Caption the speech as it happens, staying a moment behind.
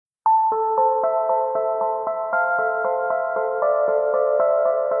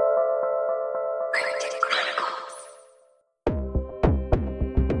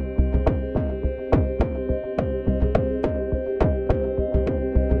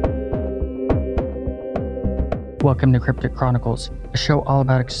Welcome to Cryptic Chronicles, a show all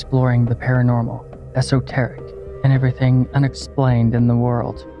about exploring the paranormal, esoteric, and everything unexplained in the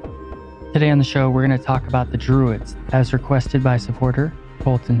world. Today on the show, we're going to talk about the Druids, as requested by supporter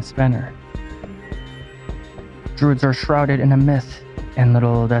Colton Spenner. Druids are shrouded in a myth, and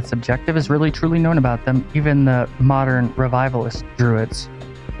little that's subjective is really truly known about them, even the modern revivalist Druids.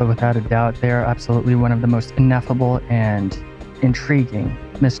 But without a doubt, they are absolutely one of the most ineffable and intriguing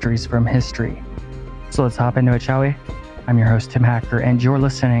mysteries from history. So let's hop into it, shall we? I'm your host, Tim Hacker, and you're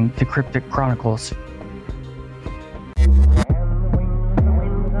listening to Cryptic Chronicles.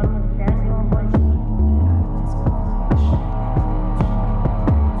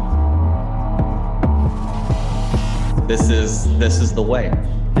 This is the way.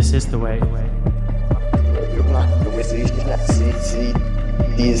 This is the way.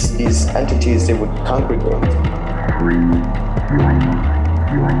 These entities, they would congregate.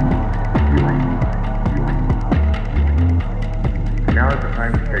 Now is the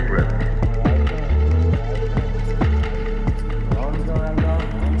time to take risks.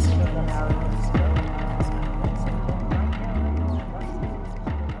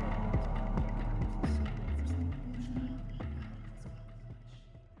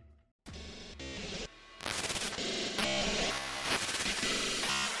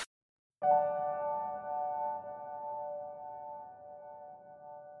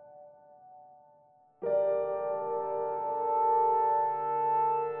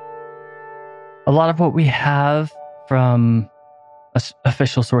 A lot of what we have from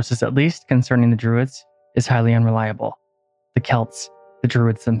official sources, at least, concerning the Druids is highly unreliable. The Celts, the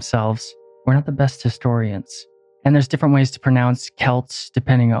Druids themselves, were not the best historians. And there's different ways to pronounce Celts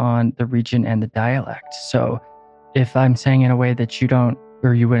depending on the region and the dialect. So if I'm saying in a way that you don't,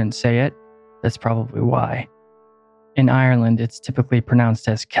 or you wouldn't say it, that's probably why. In Ireland, it's typically pronounced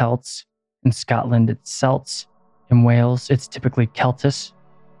as Celts. In Scotland, it's Celts. In Wales, it's typically Celtus.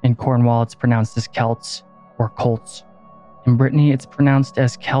 In Cornwall, it's pronounced as Celts or Colts. In Brittany, it's pronounced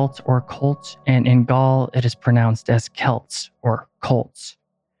as Celt or Colt, and in Gaul, it is pronounced as Celts or Colts.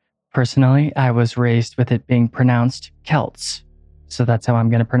 Personally, I was raised with it being pronounced Celts, so that's how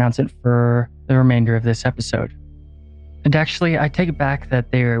I'm going to pronounce it for the remainder of this episode. And actually, I take it back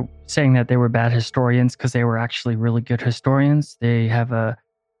that they're saying that they were bad historians because they were actually really good historians. They have an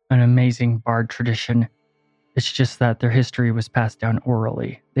amazing bard tradition. It's just that their history was passed down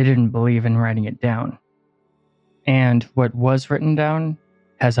orally. They didn't believe in writing it down. And what was written down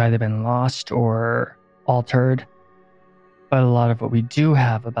has either been lost or altered. But a lot of what we do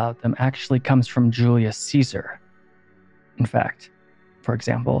have about them actually comes from Julius Caesar. In fact, for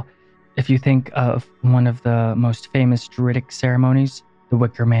example, if you think of one of the most famous Druidic ceremonies, the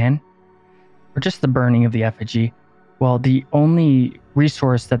Wicker Man, or just the burning of the effigy, well, the only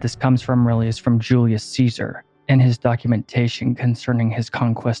resource that this comes from really is from Julius Caesar and his documentation concerning his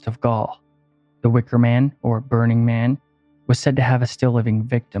conquest of Gaul. The Wicker Man, or Burning Man, was said to have a still living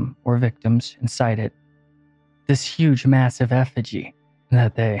victim or victims inside it. This huge, massive effigy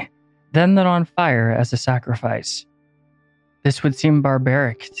that they then lit on fire as a sacrifice. This would seem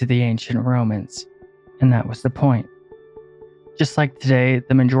barbaric to the ancient Romans, and that was the point. Just like today,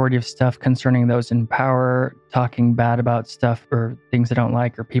 the majority of stuff concerning those in power, talking bad about stuff or things they don't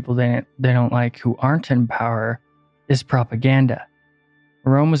like or people they don't like who aren't in power, is propaganda.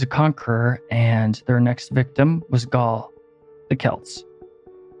 Rome was a conqueror, and their next victim was Gaul, the Celts.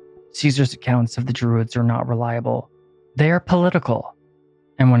 Caesar's accounts of the Druids are not reliable. They are political,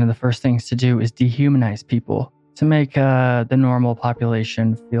 and one of the first things to do is dehumanize people to make the normal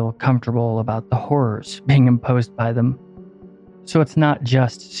population feel comfortable about the horrors being imposed by them. So it's not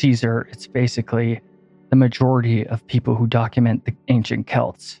just Caesar, it's basically the majority of people who document the ancient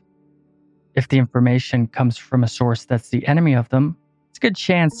Celts. If the information comes from a source that's the enemy of them, it's a good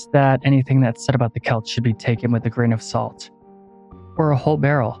chance that anything that's said about the Celts should be taken with a grain of salt, or a whole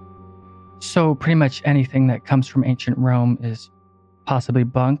barrel. So pretty much anything that comes from ancient Rome is possibly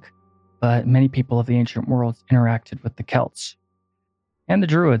bunk, but many people of the ancient world interacted with the Celts, and the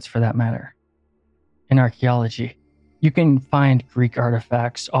Druids for that matter. In archaeology, you can find Greek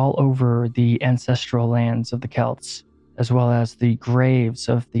artifacts all over the ancestral lands of the Celts, as well as the graves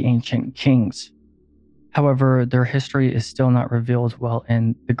of the ancient kings. However, their history is still not revealed well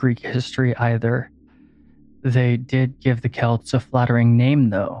in the Greek history either. They did give the Celts a flattering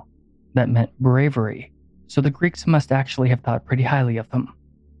name, though, that meant bravery, so the Greeks must actually have thought pretty highly of them.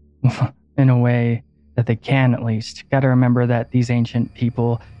 In a way that they can, at least. Gotta remember that these ancient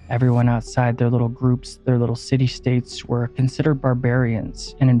people, everyone outside their little groups, their little city-states, were considered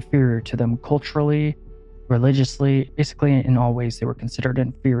barbarians and inferior to them culturally, religiously, basically in all ways they were considered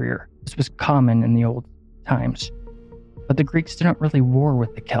inferior. This was common in the old times. But the Greeks didn't really war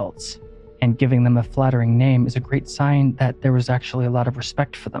with the Celts, and giving them a flattering name is a great sign that there was actually a lot of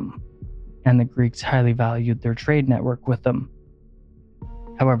respect for them, and the Greeks highly valued their trade network with them.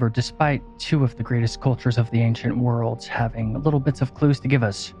 However, despite two of the greatest cultures of the ancient world having little bits of clues to give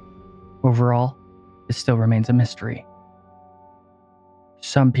us, overall, it still remains a mystery.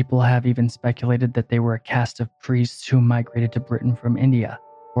 Some people have even speculated that they were a caste of priests who migrated to Britain from India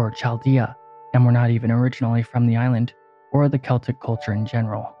or Chaldea and were not even originally from the island or the Celtic culture in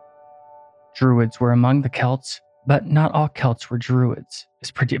general. Druids were among the Celts, but not all Celts were Druids.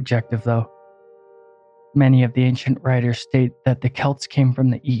 It's pretty objective though. Many of the ancient writers state that the Celts came from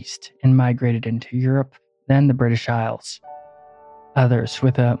the east and migrated into Europe, then the British Isles. Others,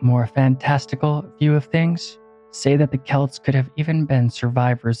 with a more fantastical view of things, say that the Celts could have even been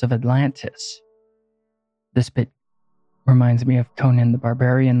survivors of Atlantis. This bit reminds me of Conan the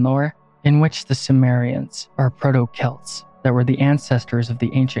Barbarian lore, in which the Cimmerians are proto-Celts that were the ancestors of the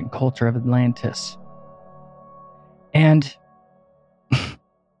ancient culture of Atlantis. And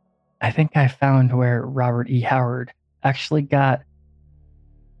I think I found where Robert E. Howard actually got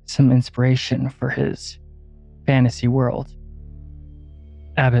some inspiration for his fantasy world.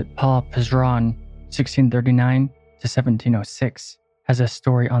 Abbot Paul Pizarro, 1639 to 1706, has a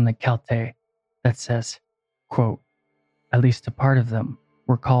story on the Celtae that says, quote, "At least a part of them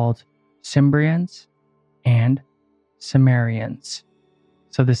were called Cimbrians and Cimmerians."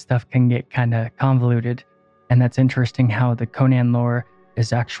 So this stuff can get kind of convoluted, and that's interesting how the Conan lore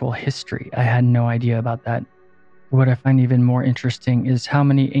is actual history. I had no idea about that. What I find even more interesting is how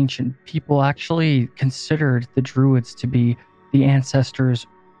many ancient people actually considered the Druids to be the ancestors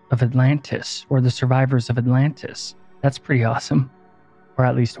of Atlantis or the survivors of Atlantis. That's pretty awesome. Or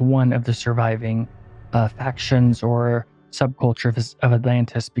at least one of the surviving factions or subculture of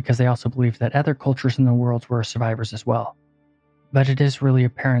Atlantis, because they also believed that other cultures in the world were survivors as well. But it is really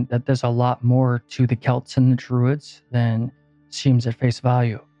apparent that there's a lot more to the Celts and the Druids than seems at face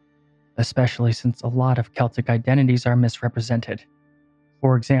value, especially since a lot of Celtic identities are misrepresented.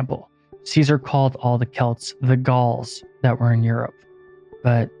 For example, Caesar called all the Celts the Gauls that were in Europe,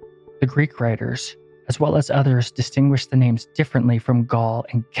 but the Greek writers, as well as others, distinguished the names differently from Gaul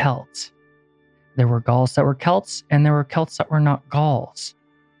and Celts. There were Gauls that were Celts, and there were Celts that were not Gauls.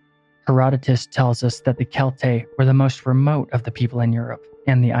 Herodotus tells us that the Celtae were the most remote of the people in Europe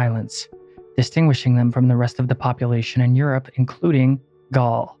and the islands, distinguishing them from the rest of the population in Europe, including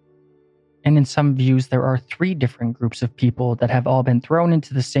Gaul. And in some views, there are 3 different groups of people that have all been thrown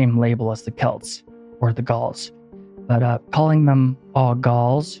into the same label as the Celts, or the Gauls. But calling them all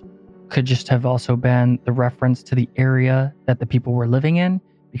Gauls could just have also been the reference to the area that the people were living in,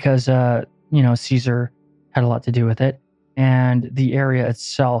 because, Caesar had a lot to do with it, and the area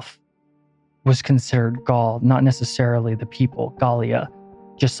itself was considered Gaul, not necessarily the people, Gallia,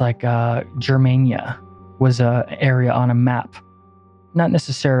 just like Germania was an area on a map, not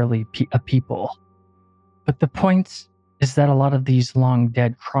necessarily a people. But the point is that a lot of these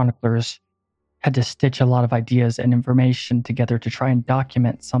long-dead chroniclers had to stitch a lot of ideas and information together to try and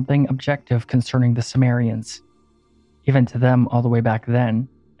document something objective concerning the Cimmerians. Even to them, all the way back then,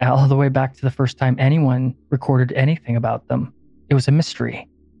 all the way back to the first time anyone recorded anything about them, it was a mystery.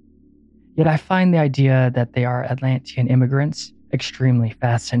 Yet I find the idea that they are Atlantean immigrants extremely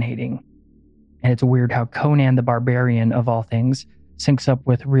fascinating. And it's weird how Conan the Barbarian, of all things, syncs up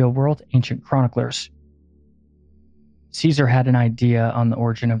with real-world ancient chroniclers. Caesar had an idea on the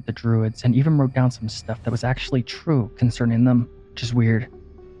origin of the Druids and even wrote down some stuff that was actually true concerning them, which is weird.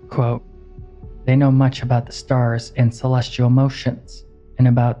 Quote, "They know much about the stars and celestial motions, and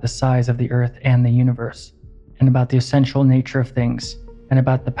about the size of the earth and the universe, and about the essential nature of things, and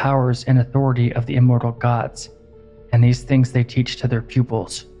about the powers and authority of the immortal gods. And these things they teach to their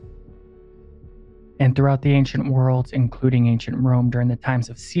pupils." And throughout the ancient world, including ancient Rome during the times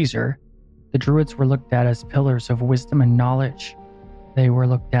of Caesar, the Druids were looked at as pillars of wisdom and knowledge. They were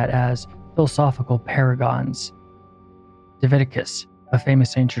looked at as philosophical paragons. Diviticus, a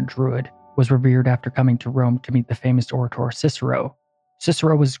famous ancient Druid, was revered after coming to Rome to meet the famous orator Cicero.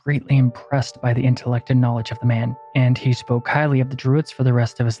 Cicero was greatly impressed by the intellect and knowledge of the man, and he spoke highly of the Druids for the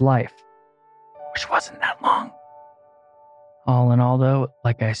rest of his life, which wasn't that long. All in all, though,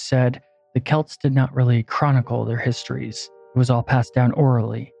 like I said, the Celts did not really chronicle their histories. It was all passed down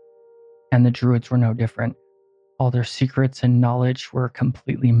orally, and the Druids were no different. All their secrets and knowledge were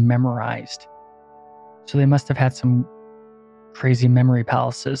completely memorized. So they must have had some crazy memory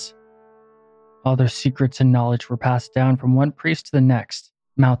palaces. All their secrets and knowledge were passed down from one priest to the next,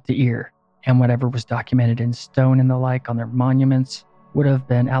 mouth to ear, and whatever was documented in stone and the like on their monuments would have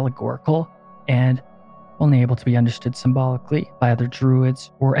been allegorical and only able to be understood symbolically by other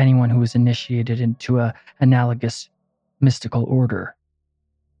druids or anyone who was initiated into a analogous mystical order.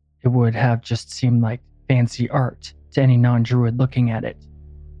 It would have just seemed like fancy art to any non-druid looking at it.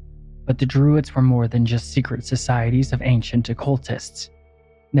 But the druids were more than just secret societies of ancient occultists.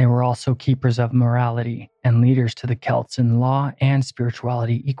 They were also keepers of morality and leaders to the Celts in law and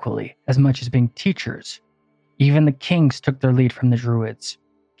spirituality equally, as much as being teachers. Even the kings took their lead from the druids.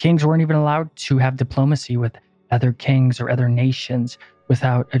 Kings weren't even allowed to have diplomacy with other kings or other nations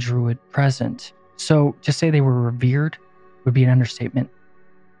without a druid present. So to say they were revered would be an understatement.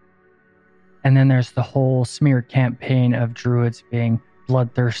 And then there's the whole smear campaign of druids being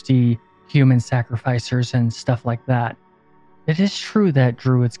bloodthirsty human sacrificers and stuff like that. It is true that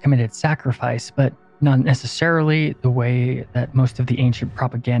druids committed sacrifice, but not necessarily the way that most of the ancient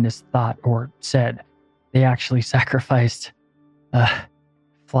propagandists thought or said. They actually sacrificed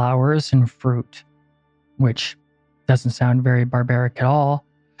flowers and fruit, which doesn't sound very barbaric at all,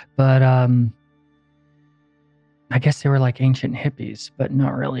 but I guess they were like ancient hippies, but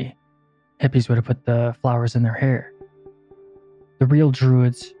not really. Hippies would have put the flowers in their hair. The real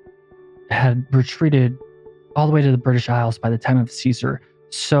druids had retreated all the way to the British Isles by the time of Caesar,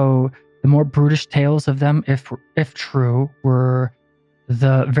 so the more brutish tales of them, if true, were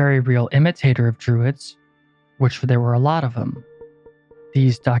the very real imitator of druids, which there were a lot of them.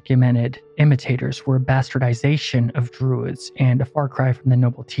 These documented imitators were a bastardization of druids and a far cry from the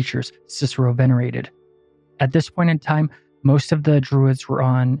noble teachers Cicero venerated. At this point in time, most of the druids were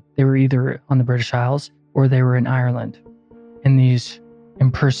either on the British Isles or they were in Ireland. And these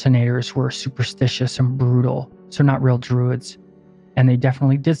impersonators were superstitious and brutal, so not real druids. And they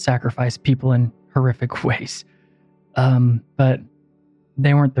definitely did sacrifice people in horrific ways. But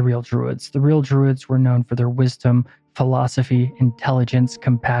they weren't the real druids. The real druids were known for their wisdom, philosophy, intelligence,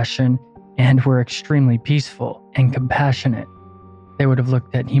 compassion, and were extremely peaceful and compassionate. They would have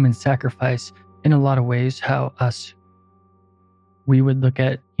looked at human sacrifice in a lot of ways how we would look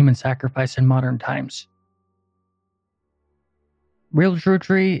at human sacrifice in modern times. Real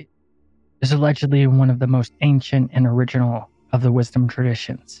Druidry is allegedly one of the most ancient and original of the wisdom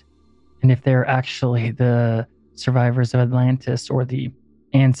traditions. And if they're actually the survivors of Atlantis or the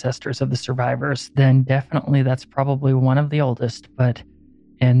ancestors of the survivors, then definitely that's probably one of the oldest. But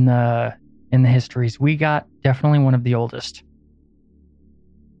in the histories we got, definitely one of the oldest.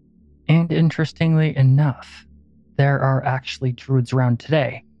 And interestingly enough, there are actually druids around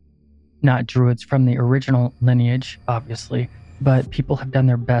today. Not druids from the original lineage, obviously, but people have done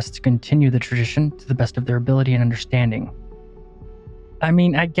their best to continue the tradition to the best of their ability and understanding. I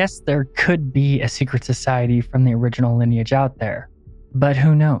mean, I guess there could be a secret society from the original lineage out there, but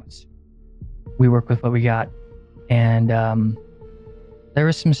who knows? We work with what we got, and there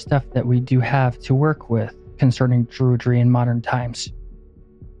is some stuff that we do have to work with concerning druidry in modern times.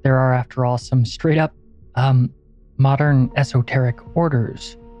 There are, after all, some straight up modern esoteric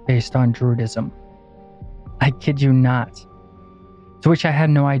orders based on druidism. I kid you not. To which I had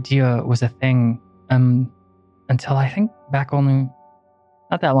no idea was a thing until I think back only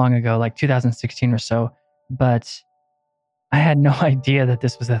not that long ago, like 2016 or so, but I had no idea that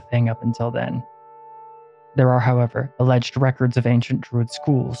this was a thing up until then. There are, however, alleged records of ancient druid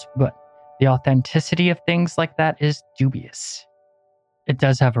schools, but the authenticity of things like that is dubious. It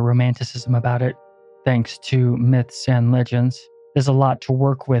does have a romanticism about it, thanks to myths and legends. There's a lot to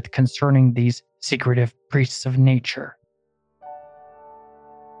work with concerning these secretive priests of nature.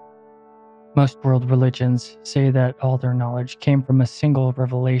 Most world religions say that all their knowledge came from a single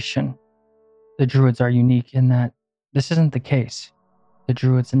revelation. The Druids are unique in that this isn't the case. The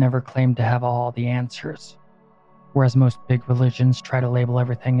Druids never claimed to have all the answers. Whereas most big religions try to label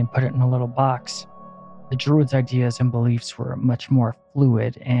everything and put it in a little box, the Druids' ideas and beliefs were much more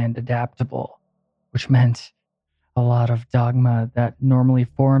fluid and adaptable, which meant a lot of dogma that normally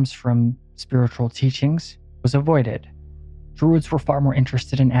forms from spiritual teachings was avoided. Druids were far more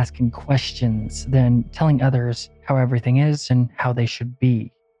interested in asking questions than telling others how everything is and how they should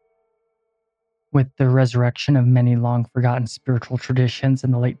be. With the resurrection of many long-forgotten spiritual traditions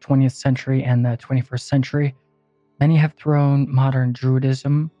in the late 20th century and the 21st century, many have thrown modern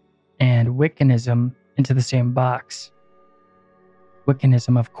Druidism and Wiccanism into the same box.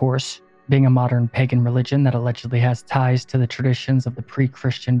 Wiccanism, of course, being a modern pagan religion that allegedly has ties to the traditions of the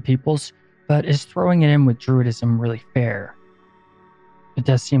pre-Christian peoples, but is throwing it in with Druidism really fair. It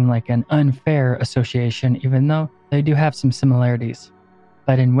does seem like an unfair association, even though they do have some similarities.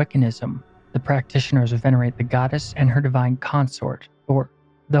 But in Wiccanism, the practitioners venerate the goddess and her divine consort, or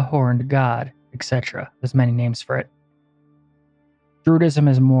the horned god, etc. There's many names for it. Druidism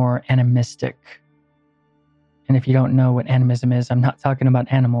is more animistic. And if you don't know what animism is, I'm not talking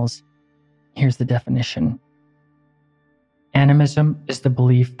about animals. Here's the definition. Animism is the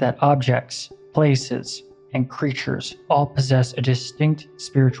belief that objects, places, and creatures all possess a distinct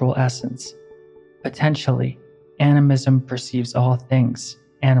spiritual essence. Potentially, animism perceives all things,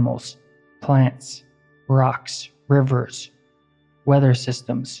 animals, plants, rocks, rivers, weather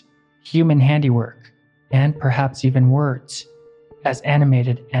systems, human handiwork, and perhaps even words, as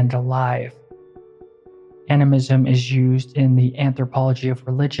animated and alive. Animism is used in the anthropology of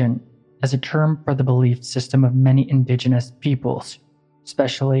religion as a term for the belief system of many indigenous peoples,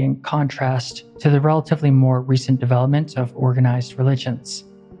 especially in contrast to the relatively more recent development of organized religions.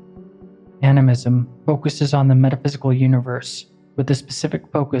 Animism focuses on the metaphysical universe, with a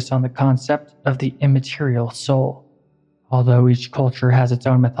specific focus on the concept of the immaterial soul. Although each culture has its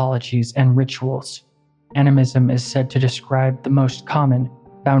own mythologies and rituals, animism is said to describe the most common,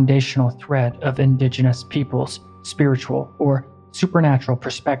 foundational thread of indigenous peoples' spiritual or supernatural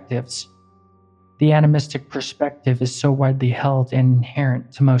perspectives. The animistic perspective is so widely held and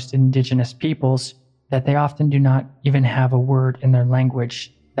inherent to most indigenous peoples that they often do not even have a word in their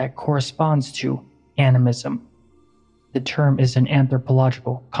language that corresponds to animism. The term is an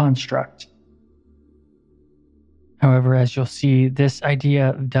anthropological construct. However, as you'll see, this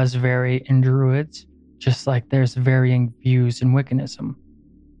idea does vary in Druids, just like there's varying views in Wiccanism.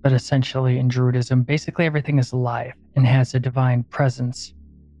 But essentially in Druidism, basically everything is alive and has a divine presence,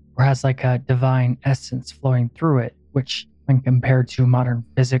 or has like a divine essence flowing through it, which when compared to modern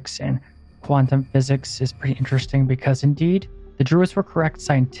physics and quantum physics is pretty interesting because indeed, the Druids were correct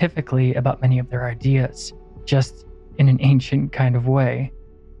scientifically about many of their ideas, just in an ancient kind of way.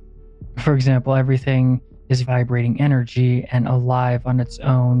 For example, everything is vibrating energy and alive on its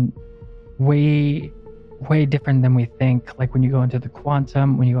own, way different than we think. Like when you go into the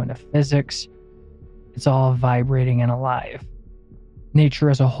quantum, when you go into physics, it's all vibrating and alive. Nature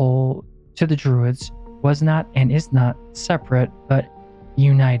as a whole, to the Druids, was not and is not separate, but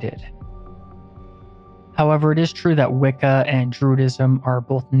united. However, it is true that Wicca and Druidism are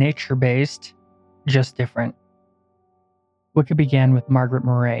both nature-based, just different. Wicca began with Margaret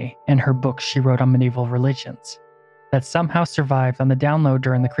Murray and her books she wrote on medieval religions that somehow survived on the download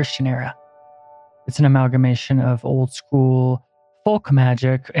during the Christian era. It's an amalgamation of old school folk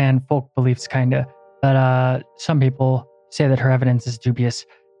magic and folk beliefs, kinda, but some people say that her evidence is dubious,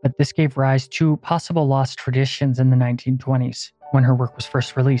 but this gave rise to possible lost traditions in the 1920s when her work was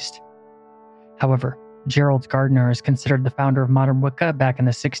first released. However, Gerald Gardner is considered the founder of modern Wicca back in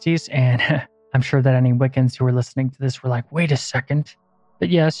the 60s, and I'm sure that any Wiccans who are listening to this were like, wait a second. But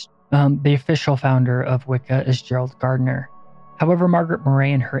yes, the official founder of Wicca is Gerald Gardner. However, Margaret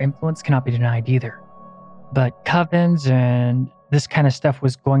Murray and her influence cannot be denied either. But covens and this kind of stuff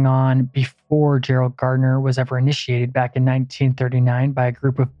was going on before Gerald Gardner was ever initiated back in 1939 by a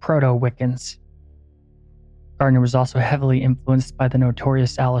group of proto-Wiccans. Gardner was also heavily influenced by the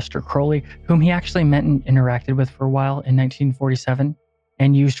notorious Aleister Crowley, whom he actually met and interacted with for a while in 1947,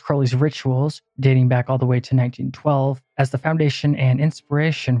 and used Crowley's rituals, dating back all the way to 1912, as the foundation and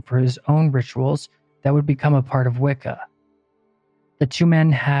inspiration for his own rituals that would become a part of Wicca. The two men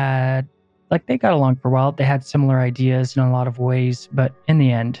they got along for a while. They had similar ideas in a lot of ways, but in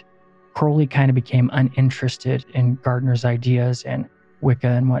the end, Crowley kind of became uninterested in Gardner's ideas and Wicca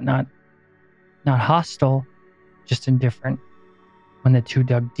and whatnot. Not hostile, just indifferent. When the two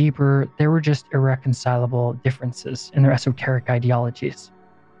dug deeper, there were just irreconcilable differences in their esoteric ideologies.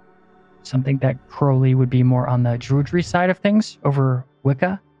 Something that Crowley would be more on the Druidry side of things over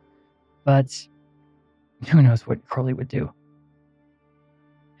Wicca, but who knows what Crowley would do.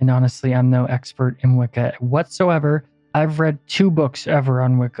 And honestly, I'm no expert in Wicca whatsoever. I've read 2 books ever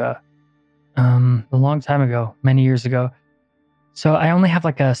on Wicca, a long time ago, many years ago. So I only have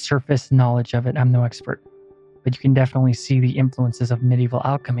like a surface knowledge of it. I'm no expert. But you can definitely see the influences of medieval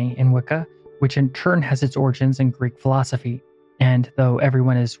alchemy in Wicca, which in turn has its origins in Greek philosophy. And though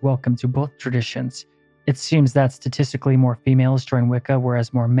everyone is welcome to both traditions, it seems that statistically more females join Wicca,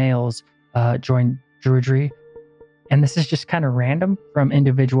 whereas more males join Druidry. And this is just kind of random from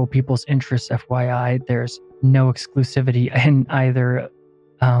individual people's interests, FYI. There's no exclusivity in either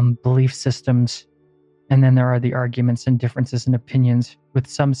belief systems. And then there are the arguments and differences in opinions, with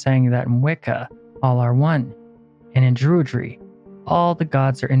some saying that in Wicca, all are one. And in Druidry, all the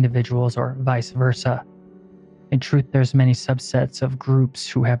gods are individuals, or vice versa. In truth, there's many subsets of groups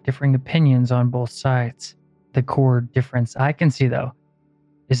who have differing opinions on both sides. The core difference I can see, though,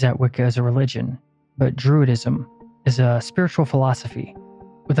 is that Wicca is a religion, but Druidism is a spiritual philosophy,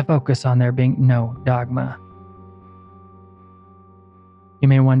 with a focus on there being no dogma. You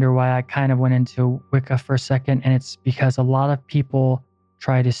may wonder why I kind of went into Wicca for a second, and it's because a lot of people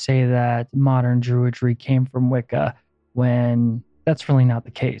try to say that modern Druidry came from Wicca when that's really not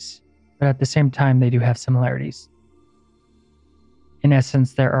the case. But at the same time, they do have similarities. In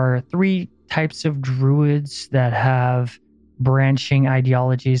essence, there are 3 types of Druids that have branching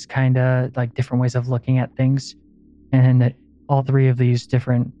ideologies, kind of like different ways of looking at things. And all 3 of these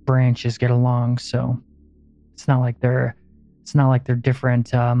different branches get along, so it's not like they're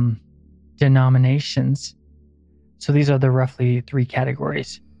different denominations. So these are the roughly 3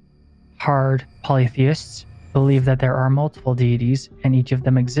 categories. Hard polytheists believe that there are multiple deities and each of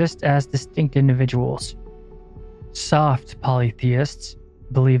them exist as distinct individuals. Soft polytheists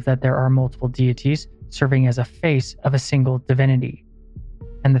believe that there are multiple deities serving as a face of a single divinity.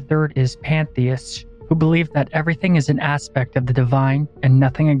 And the third is pantheists, who believe that everything is an aspect of the divine and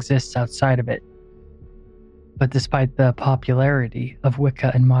nothing exists outside of it. But despite the popularity of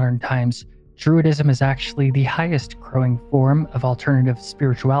Wicca in modern times, Druidism is actually the highest growing form of alternative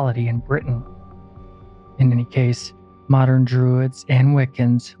spirituality in Britain. In any case, modern Druids and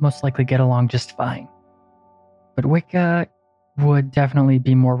Wiccans most likely get along just fine. But Wicca would definitely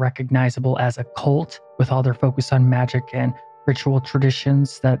be more recognizable as a cult with all their focus on magic and ritual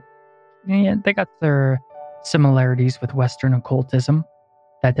traditions that, they got their similarities with Western occultism.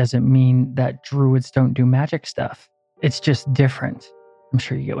 That doesn't mean that Druids don't do magic stuff. It's just different. I'm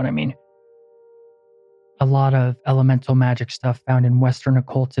sure you get what I mean. A lot of elemental magic stuff found in Western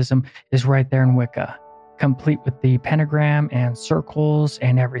occultism is right there in Wicca, complete with the pentagram and circles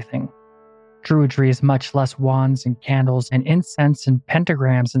and everything. Druidry is much less wands and candles and incense and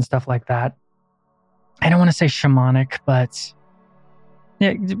pentagrams and stuff like that. I don't want to say shamanic, but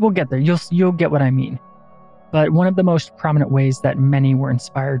yeah, we'll get there. You'll get what I mean. But one of the most prominent ways that many were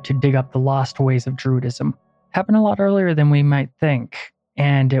inspired to dig up the lost ways of Druidism happened a lot earlier than we might think,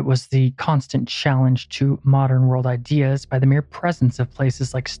 and it was the constant challenge to modern world ideas by the mere presence of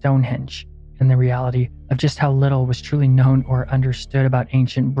places like Stonehenge, and the reality of just how little was truly known or understood about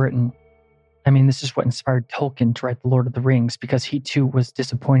ancient Britain. I mean, this is what inspired Tolkien to write The Lord of the Rings, because he too was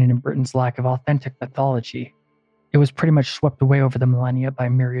disappointed in Britain's lack of authentic mythology. It was pretty much swept away over the millennia by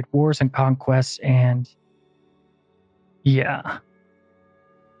myriad wars and conquests, and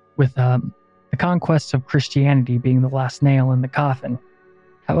with the conquests of Christianity being the last nail in the coffin.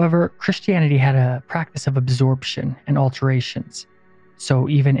 However, Christianity had a practice of absorption and alterations, so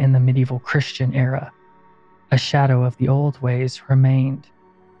even in the medieval Christian era, a shadow of the old ways remained,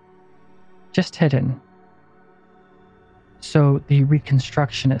 just hidden. So the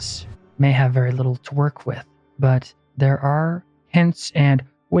Reconstructionists may have very little to work with, but there are hints and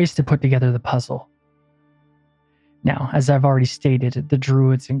ways to put together the puzzle. Now, as I've already stated, the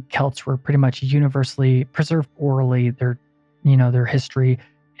Druids and Celts were pretty much universally preserved orally, their history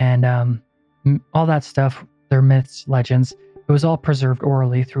and all that stuff, their myths, legends. It was all preserved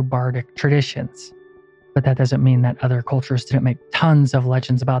orally through bardic traditions. But that doesn't mean that other cultures didn't make tons of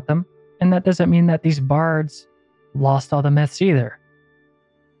legends about them, and that doesn't mean that these bards lost all the myths either.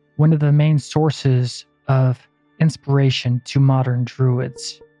 One of the main sources of inspiration to modern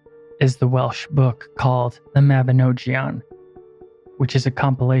Druids is the Welsh book called the Mabinogion, which is a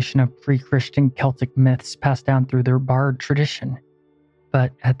compilation of pre-Christian Celtic myths passed down through their bard tradition.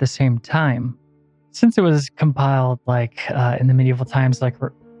 But at the same time, since it was compiled in the medieval times,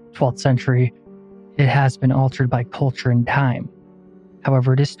 12th century, it has been altered by culture and time.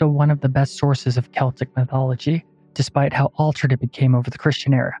 However, it is still one of the best sources of Celtic mythology, despite how altered it became over the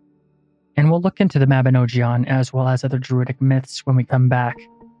Christian era. And we'll look into the Mabinogion as well as other Druidic myths when we come back.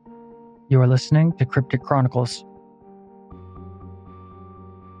 You are listening to Cryptic Chronicles.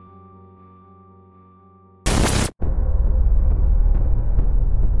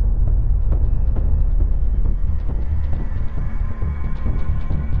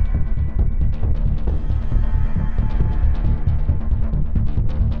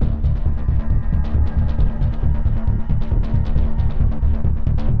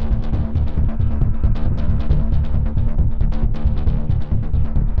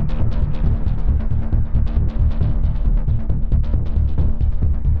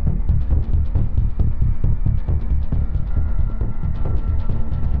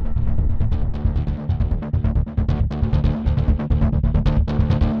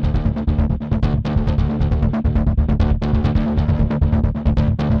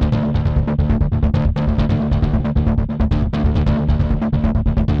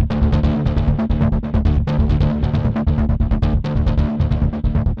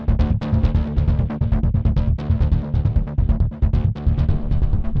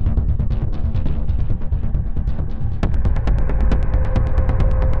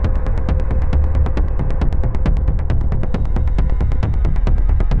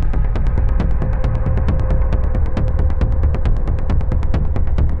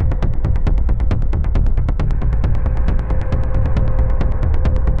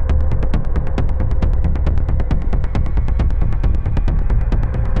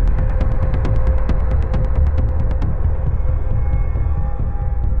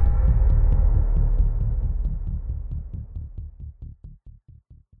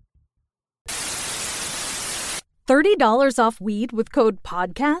 $30 off weed with code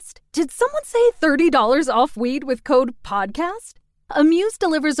PODCAST? Did someone say $30 off weed with code PODCAST? Amuse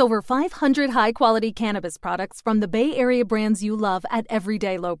delivers over 500 high-quality cannabis products from the Bay Area brands you love at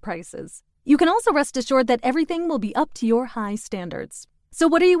everyday low prices. You can also rest assured that everything will be up to your high standards. So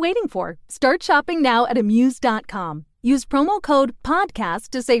what are you waiting for? Start shopping now at Amuse.com. Use promo code PODCAST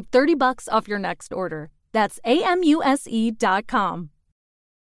to save $30 off your next order. That's AMUSE.com.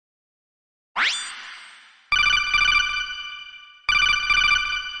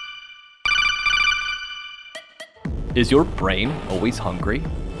 Is your brain always hungry?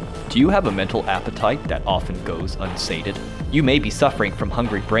 Do you have a mental appetite that often goes unsated? You may be suffering from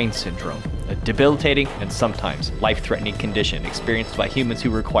hungry brain syndrome, a debilitating and sometimes life-threatening condition experienced by humans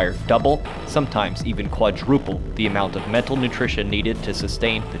who require double, sometimes even quadruple, the amount of mental nutrition needed to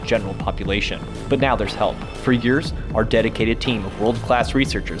sustain the general population. But now there's help. For years, our dedicated team of world-class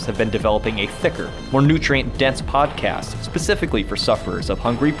researchers have been developing a thicker, more nutrient-dense podcast specifically for sufferers of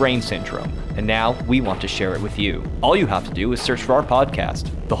hungry brain syndrome, and now we want to share it with you. All you have to do is search for our podcast,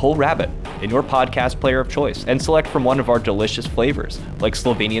 The Whole Rabbit, in your podcast player of choice, and select from one of our delicious flavors, like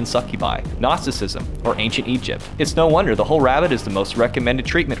Slovenian succubi, Gnosticism, or Ancient Egypt. It's no wonder The Whole Rabbit is the most recommended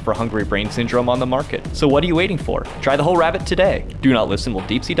treatment for hungry brain syndrome on the market. So what are you waiting for? Try The Whole Rabbit today. Do not listen while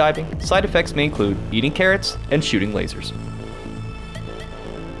deep sea diving. Side effects may include eating carrots and shooting lasers.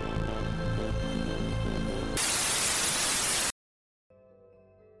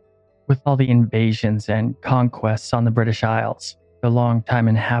 With all the invasions and conquests on the British Isles, the long-time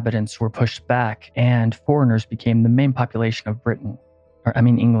inhabitants were pushed back and foreigners became the main population of Britain.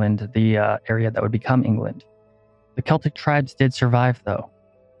 England, the area that would become England. The Celtic tribes did survive though,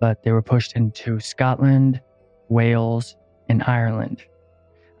 but they were pushed into Scotland, Wales, and Ireland.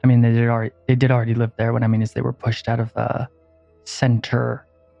 They did already live there. What I mean is they were pushed out of center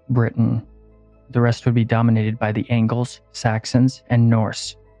Britain. The rest would be dominated by the Angles, Saxons, and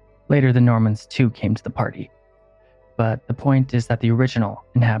Norse. Later, the Normans too came to the party. But the point is that the original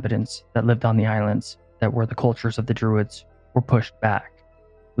inhabitants that lived on the islands, that were the cultures of the Druids, were pushed back,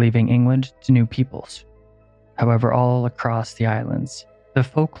 leaving England to new peoples. However, all across the islands, the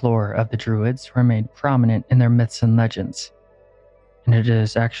folklore of the Druids remained prominent in their myths and legends. And it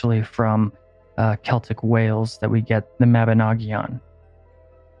is actually from Celtic Wales that we get the Mabinogion.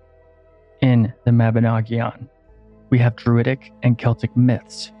 In the Mabinogion, we have Druidic and Celtic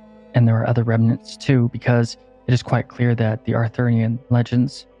myths, and there are other remnants too, because it is quite clear that the Arthurian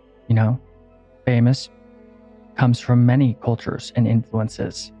legends, famous, comes from many cultures and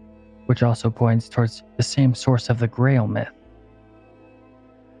influences, which also points towards the same source of the Grail myth.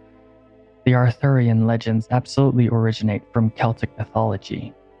 The Arthurian legends absolutely originate from Celtic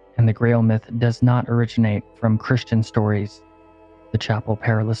mythology, and the Grail myth does not originate from Christian stories. The Chapel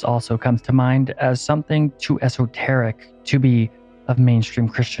Perilous also comes to mind as something too esoteric to be of mainstream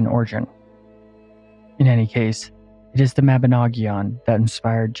Christian origin. In any case, it is the Mabinogion that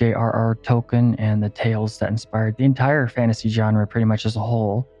inspired J.R.R. Tolkien and the tales that inspired the entire fantasy genre pretty much as a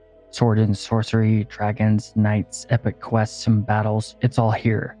whole. Sword and sorcery, dragons, knights, epic quests, and battles, it's all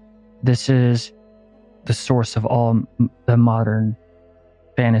here. This is the source of all the modern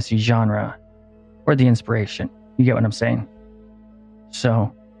fantasy genre, or the inspiration. You get what I'm saying?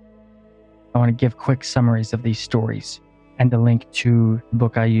 So, I want to give quick summaries of these stories, and the link to the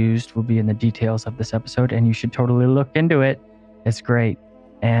book I used will be in the details of this episode, and you should totally look into it. It's great.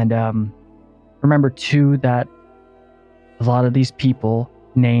 And remember too that a lot of these people,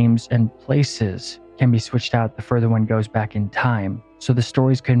 names, and places can be switched out the further one goes back in time. So the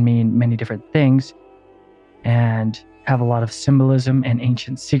stories could mean many different things and have a lot of symbolism and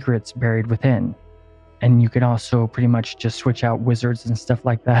ancient secrets buried within. And you can also pretty much just switch out wizards and stuff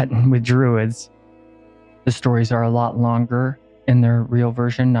like that with druids. The stories are a lot longer in their real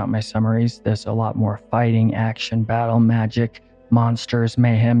version, not my summaries. There's a lot more fighting, action, battle, magic, monsters,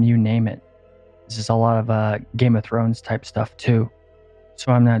 mayhem, you name it. This is a lot of Game of Thrones type stuff too.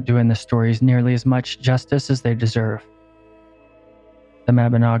 So I'm not doing the stories nearly as much justice as they deserve. The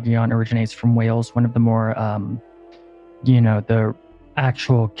Mabinogion originates from Wales, one of the more, the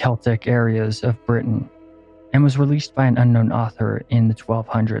actual Celtic areas of Britain, and was released by an unknown author in the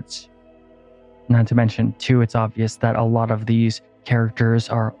 1200s. Not to mention, too, it's obvious that a lot of these characters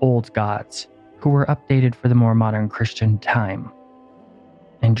are old gods who were updated for the more modern Christian time.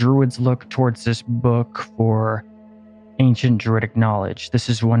 And Druids look towards this book for ancient Druidic knowledge. This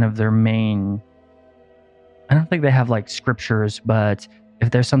is one of their main... I don't think they have like scriptures, but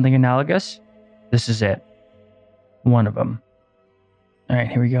if there's something analogous, this is it. One of them. All right,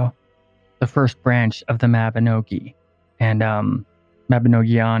 here we go. The first branch of the Mabinogi. And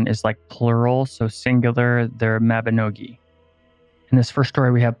Mabinogion is like plural, so singular, they're Mabinogi. In this first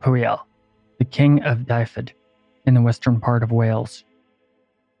story, we have Pwyll, the king of Dyfed, in the western part of Wales.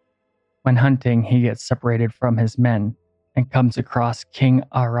 When hunting, he gets separated from his men and comes across King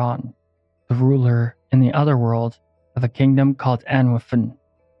Aran, the ruler in the other world of a kingdom called Anwifn.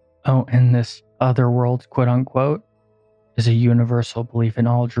 Oh, and this other world, quote unquote, is a universal belief in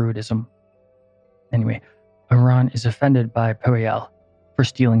all Druidism. Anyway, Aran is offended by Pwyll for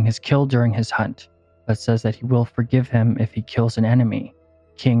stealing his kill during his hunt, but says that he will forgive him if he kills an enemy,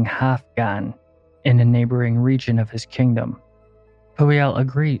 King Halfdan, in a neighboring region of his kingdom. Pwyll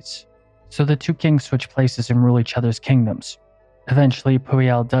agrees, so the two kings switch places and rule each other's kingdoms. Eventually,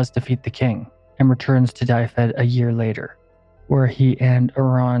 Pwyll does defeat the king and returns to Dyfed a year later, where he and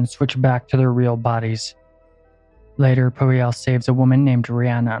Aran switch back to their real bodies. Later, Pwyll saves a woman named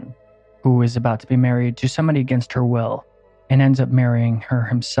Rhiannon, who is about to be married to somebody against her will, and ends up marrying her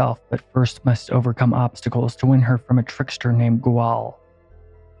himself, but first must overcome obstacles to win her from a trickster named Gwal.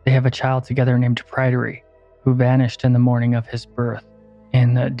 They have a child together named Pryderi, who vanished in the morning of his birth,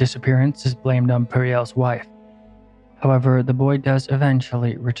 and the disappearance is blamed on Pwyll's wife. However, the boy does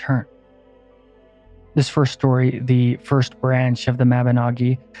eventually return. This first story, the first branch of the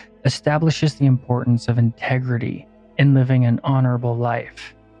Mabinogi, establishes the importance of integrity in living an honorable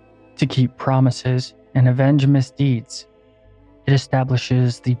life, to keep promises and avenge misdeeds. It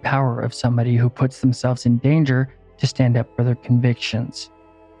establishes the power of somebody who puts themselves in danger to stand up for their convictions,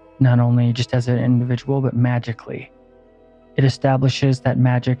 not only just as an individual, but magically. It establishes that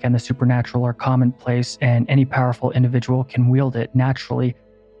magic and the supernatural are commonplace, and any powerful individual can wield it naturally,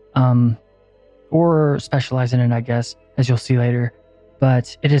 or specialize in it, I guess, as you'll see later,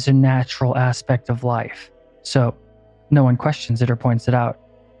 but it is a natural aspect of life, so no one questions it or points it out.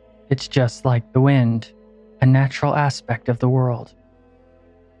 It's just like the wind, a natural aspect of the world.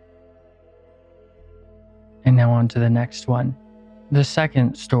 And now on to the next one, the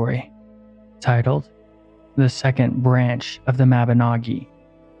second story, titled The Second Branch of the Mabinogi.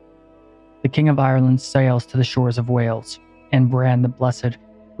 The King of Ireland sails to the shores of Wales, and Bran the Blessed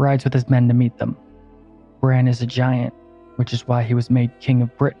rides with his men to meet them. Bran is a giant, which is why he was made King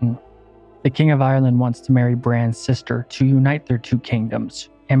of Britain. The King of Ireland wants to marry Bran's sister to unite their two kingdoms,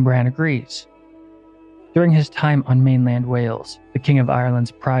 and Bran agrees. During his time on mainland Wales, the King of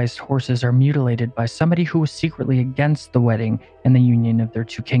Ireland's prized horses are mutilated by somebody who was secretly against the wedding and the union of their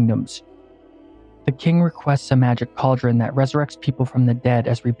two kingdoms. The king requests a magic cauldron that resurrects people from the dead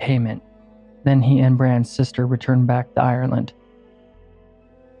as repayment. Then he and Bran's sister return back to Ireland.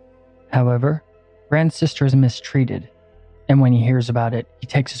 However, Bran's sister is mistreated, and when he hears about it, he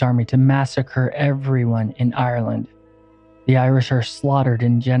takes his army to massacre everyone in Ireland. The Irish are slaughtered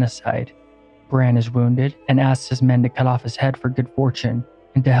in genocide. Bran is wounded and asks his men to cut off his head for good fortune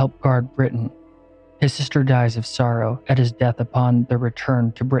and to help guard Britain. His sister dies of sorrow at his death upon their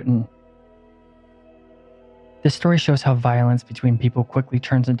return to Britain. This story shows how violence between people quickly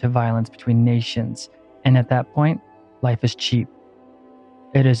turns into violence between nations, and at that point, life is cheap.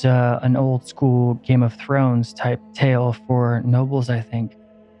 It is an old school Game of Thrones type tale for nobles, I think,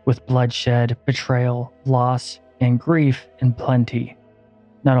 with bloodshed, betrayal, loss, and grief in plenty.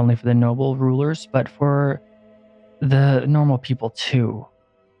 Not only for the noble rulers, but for the normal people too,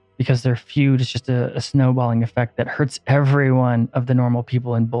 because their feud is just a snowballing effect that hurts everyone of the normal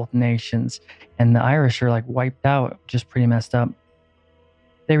people in both nations, and the Irish are like wiped out, just pretty messed up.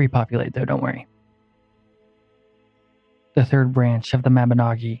 They repopulate though, don't worry. The third branch of the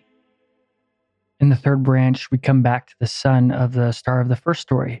Mabinogi. In the third branch, we come back to the son of the star of the first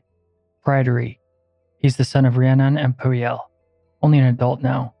story, Pryderi. He's the son of Rhiannon and Pwyll, only an adult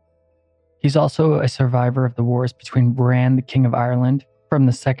now. He's also a survivor of the wars between Bran, the King of Ireland, from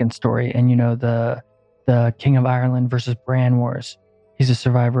the second story, and the King of Ireland versus Bran wars. He's a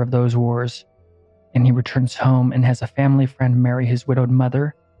survivor of those wars, and he returns home and has a family friend marry his widowed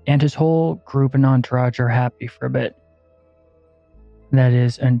mother, and his whole group and entourage are happy for a bit. That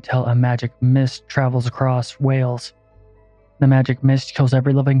is until a magic mist travels across Wales. The magic mist kills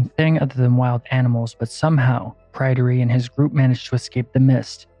every living thing other than wild animals, but somehow Pryderi and his group manage to escape the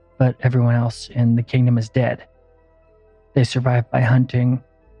mist, but everyone else in the kingdom is dead. They survive by hunting,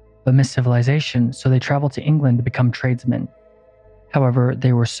 but miss civilization, so they travel to England to become tradesmen. However,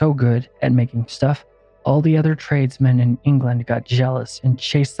 they were so good at making stuff, all the other tradesmen in England got jealous and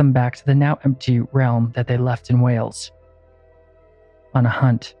chased them back to the now empty realm that they left in Wales. On a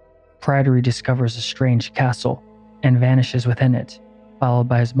hunt, Pryderi discovers a strange castle and vanishes within it, followed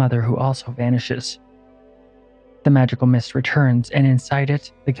by his mother, who also vanishes. The magical mist returns, and inside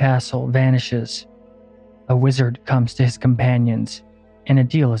it, the castle vanishes. A wizard comes to his companions and a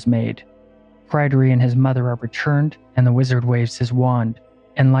deal is made. Pryderi and his mother are returned, and the wizard waves his wand,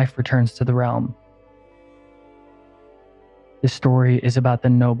 and life returns to the realm. This story is about the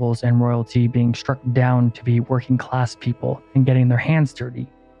nobles and royalty being struck down to be working class people and getting their hands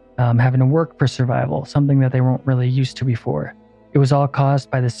dirty, having to work for survival, something that they weren't really used to before. It was all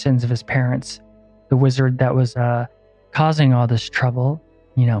caused by the sins of his parents. The wizard that was causing all this trouble,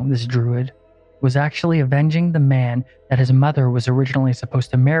 this druid, was actually avenging the man that his mother was originally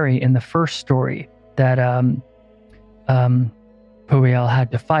supposed to marry in the first story that Puel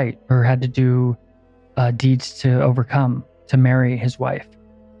had to fight or had to do deeds to overcome to marry his wife.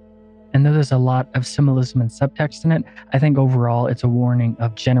 And though there's a lot of symbolism and subtext in it, I think overall it's a warning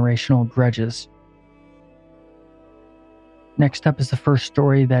of generational grudges. Next up is the first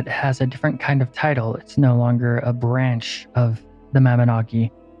story that has a different kind of title. It's no longer a branch of the Mabinogi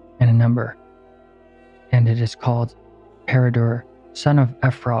in a number. And it is called Peredur, son of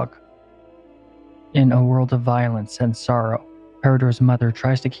Efrog. In a world of violence and sorrow, Peredur's mother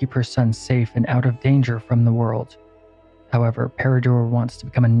tries to keep her son safe and out of danger from the world. However, Peredur wants to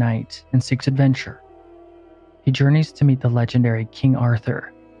become a knight and seeks adventure. He journeys to meet the legendary King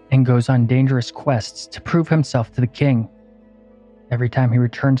Arthur and goes on dangerous quests to prove himself to the king. Every time he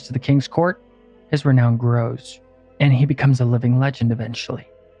returns to the king's court, his renown grows, and he becomes a living legend eventually.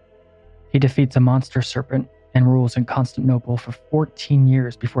 He defeats a monster serpent and rules in Constantinople for 14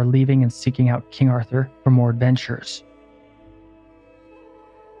 years before leaving and seeking out King Arthur for more adventures.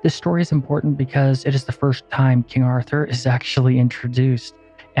 This story is important because it is the first time King Arthur is actually introduced,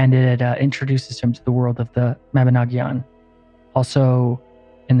 and it introduces him to the world of the Mabinogion. Also,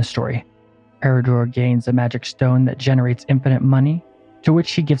 in the story, Peredur gains a magic stone that generates infinite money, to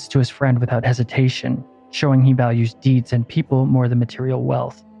which he gives to his friend without hesitation, showing he values deeds and people more than material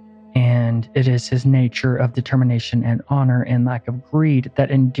wealth. And it is his nature of determination and honor and lack of greed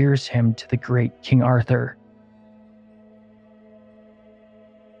that endears him to the great King Arthur.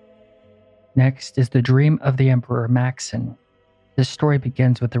 Next is the dream of the Emperor Maxen. This story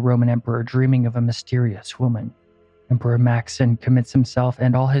begins with the Roman emperor dreaming of a mysterious woman. Emperor Maxen commits himself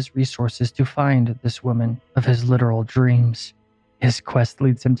and all his resources to find this woman of his literal dreams. His quest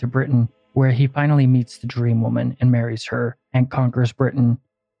leads him to Britain, where he finally meets the dream woman and marries her and conquers Britain.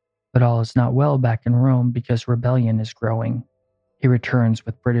 But all is not well back in Rome because rebellion is growing. He returns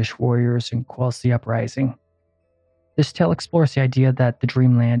with British warriors and quells the uprising. This tale explores the idea that the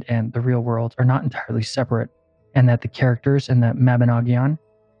dreamland and the real world are not entirely separate, and that the characters in the Mabinogion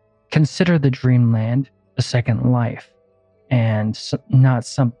consider the dreamland a second life, and not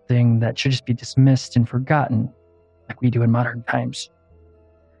something that should just be dismissed and forgotten, like we do in modern times.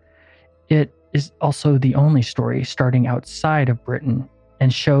 It is also the only story starting outside of Britain,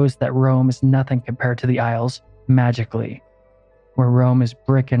 and shows that Rome is nothing compared to the Isles magically. Where Rome is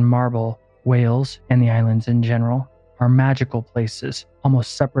brick and marble, Wales, and the islands in general, are magical places,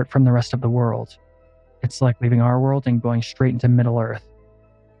 almost separate from the rest of the world. It's like leaving our world and going straight into Middle-earth.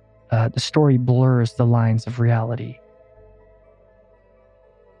 The story blurs the lines of reality.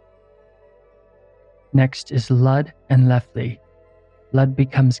 Next is Lud and Lefli. Lud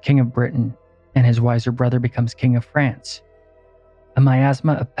becomes king of Britain, and his wiser brother becomes king of France. A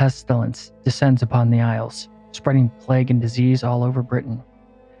miasma of pestilence descends upon the Isles, spreading plague and disease all over Britain.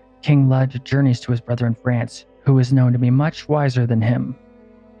 King Lud journeys to his brother in France, who is known to be much wiser than him,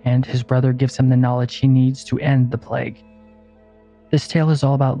 and his brother gives him the knowledge he needs to end the plague. This tale is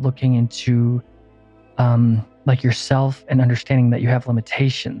all about looking into yourself and understanding that you have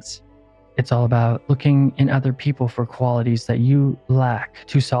limitations. It's all about looking in other people for qualities that you lack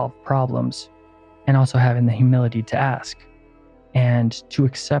to solve problems, and also having the humility to ask, and to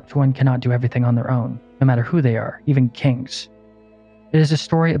accept one cannot do everything on their own, no matter who they are, even kings. It is a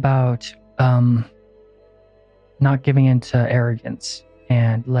story about not giving in to arrogance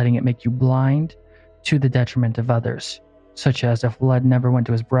and letting it make you blind to the detriment of others, such as if Lud never went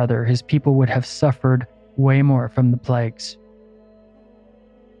to his brother, his people would have suffered way more from the plagues.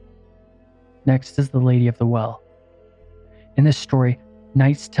 Next is the Lady of the Well. In this story,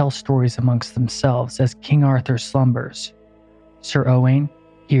 knights tell stories amongst themselves as King Arthur slumbers. Sir Owain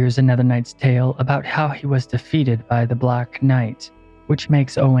hears another knight's tale about how he was defeated by the Black Knight, which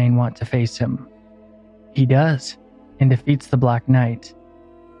makes Owain want to face him. He does, and defeats the Black Knight.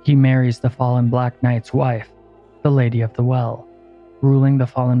 He marries the fallen Black Knight's wife, the Lady of the Well, ruling the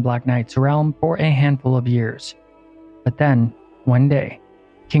fallen Black Knight's realm for a handful of years. But then, one day,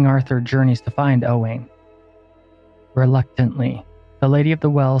 King Arthur journeys to find Owain. Reluctantly, the Lady of the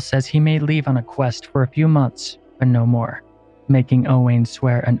Well says he may leave on a quest for a few months, but no more, making Owain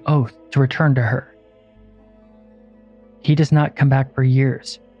swear an oath to return to her. He does not come back for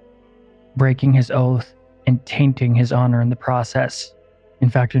years, breaking his oath and tainting his honor in the process. In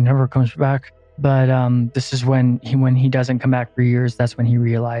fact, he never comes back. But this is when he doesn't come back for years, that's when he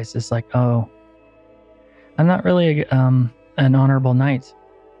realizes, like, oh, I'm not really an honorable knight.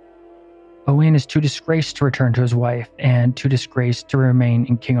 Owain is too disgraced to return to his wife and too disgraced to remain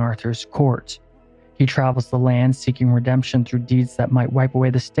in King Arthur's court. He travels the land seeking redemption through deeds that might wipe away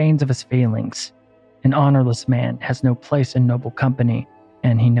the stains of his failings. An honorless man has no place in noble company,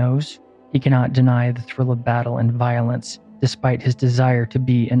 and he knows he cannot deny the thrill of battle and violence despite his desire to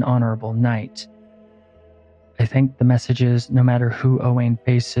be an honorable knight. I think the message is, no matter who Owain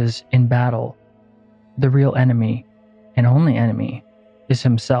faces in battle, the real enemy, and only enemy, is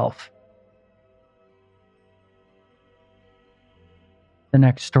himself. The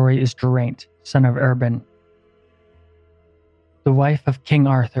next story is Geraint, son of Erbin. The wife of King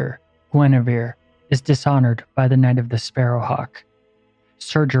Arthur, Guinevere, is dishonored by the Knight of the Sparrowhawk.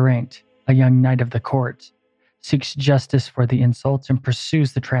 Sir Geraint, a young knight of the court, seeks justice for the insult and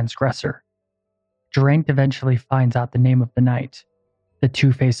pursues the transgressor. Geraint eventually finds out the name of the knight. The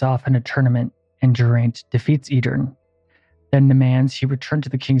two face off in a tournament, and Geraint defeats Edern, then demands he return to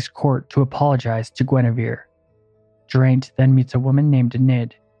the king's court to apologize to Guinevere. Geraint then meets a woman named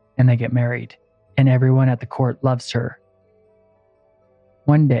Nid, and they get married, and everyone at the court loves her.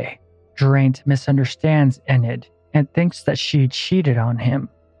 One day, Geraint misunderstands Enid and thinks that she cheated on him.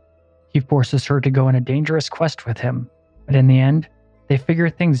 He forces her to go on a dangerous quest with him, but in the end, they figure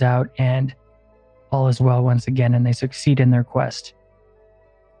things out and all is well once again, and they succeed in their quest.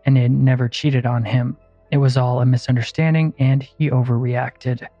 Enid never cheated on him. It was all a misunderstanding, and he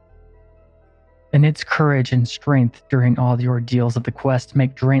overreacted. Enid's courage and strength during all the ordeals of the quest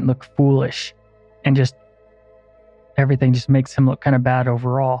make Geraint look foolish, and just everything just makes him look kind of bad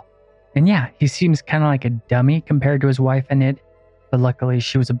overall. And yeah, he seems kind of like a dummy compared to his wife Enid, but luckily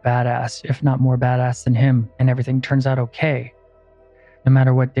she was a badass, if not more badass than him, and everything turns out okay. No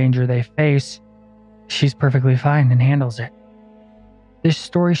matter what danger they face, she's perfectly fine and handles it. This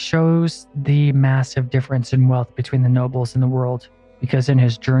story shows the massive difference in wealth between the nobles in the world, because in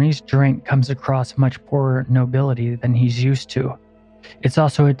his journeys, Geraint comes across much poorer nobility than he's used to. It's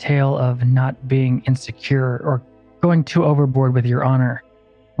also a tale of not being insecure or going too overboard with your honor.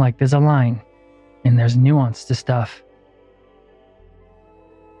 Like, there's a line, and there's nuance to stuff.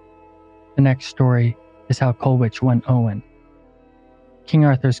 The next story is how Colewich won Owen. King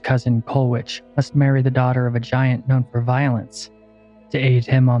Arthur's cousin, Colewich, must marry the daughter of a giant known for violence. To aid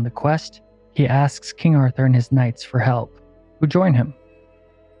him on the quest, he asks King Arthur and his knights for help, who join him.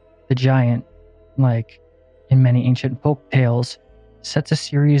 The giant, like in many ancient folk tales, sets a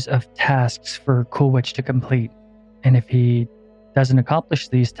series of tasks for Colewich to complete, and if he doesn't accomplish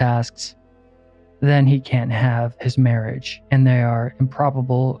these tasks, then he can't have his marriage, and they are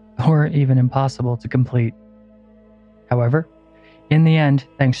improbable or even impossible to complete. However, in the end,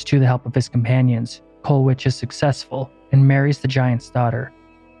 thanks to the help of his companions, Colewich is successful and marries the giant's daughter.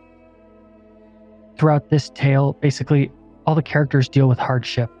 Throughout this tale, basically, all the characters deal with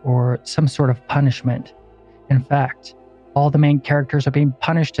hardship or some sort of punishment. In fact, all the main characters are being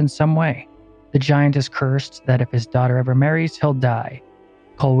punished in some way. The giant is cursed that if his daughter ever marries, he'll die.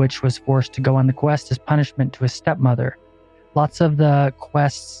 Colewich was forced to go on the quest as punishment to his stepmother. Lots of the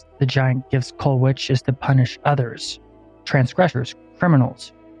quests the giant gives Colewich is to punish others, transgressors,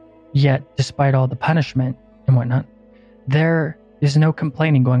 criminals. Yet, despite all the punishment and whatnot, there is no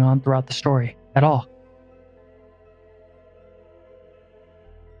complaining going on throughout the story at all.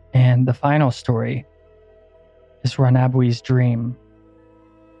 And the final story is Rhonabwy's Dream.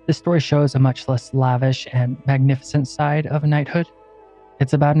 This story shows a much less lavish and magnificent side of knighthood.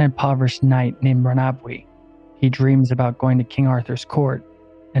 It's about an impoverished knight named Rhonabwy. He dreams about going to King Arthur's court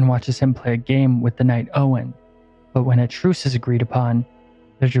and watches him play a game with the knight Owen. But when a truce is agreed upon,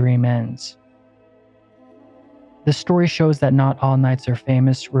 the dream ends. This story shows that not all knights are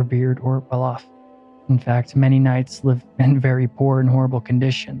famous, revered, or well off. In fact, many knights live in very poor and horrible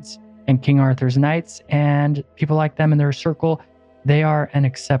conditions, and King Arthur's knights and people like them in their circle, they are an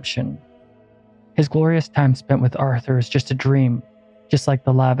exception. His glorious time spent with Arthur is just a dream, just like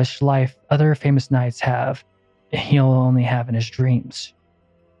the lavish life other famous knights have, he'll only have in his dreams.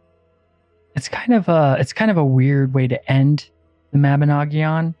 It's kind of a weird way to end the Mabinogi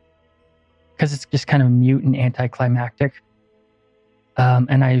on, because it's just kind of mute and anticlimactic.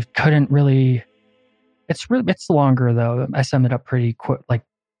 And I couldn't really. It's longer though. I summed it up pretty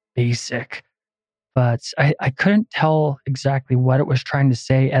basic, but I couldn't tell exactly what it was trying to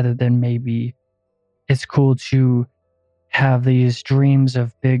say, other than maybe it's cool to have these dreams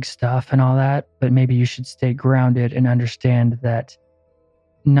of big stuff and all that, but maybe you should stay grounded and understand that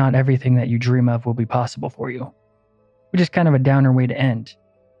not everything that you dream of will be possible for you, which is kind of a downer way to end.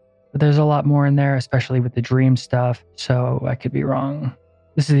 But there's a lot more in there, especially with the dream stuff, so I could be wrong.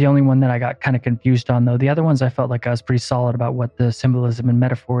 This is the only one that I got kind of confused on, though. The other ones I felt like I was pretty solid about what the symbolism and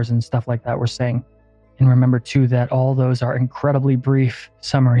metaphors and stuff like that were saying. And remember, too, that all those are incredibly brief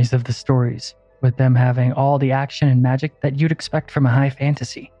summaries of the stories, with them having all the action and magic that you'd expect from a high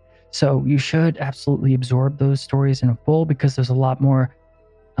fantasy. So you should absolutely absorb those stories in full, because there's a lot more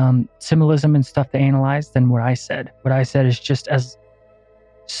symbolism and stuff to analyze than what I said. What I said is just as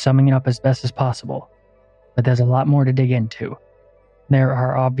summing it up as best as possible, but there's a lot more to dig into. There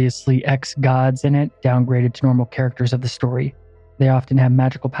are obviously ex-gods in it, downgraded to normal characters of the story. They often have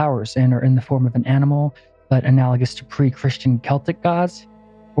magical powers and are in the form of an animal, but analogous to pre-Christian Celtic gods,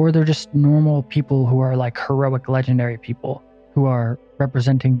 or they're just normal people who are like heroic legendary people who are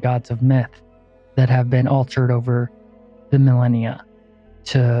representing gods of myth that have been altered over the millennia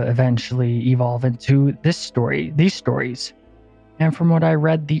to eventually evolve into these stories. And from what I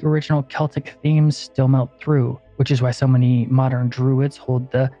read, the original Celtic themes still melt through, which is why so many modern druids hold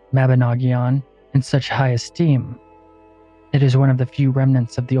the Mabinogion in such high esteem. It is one of the few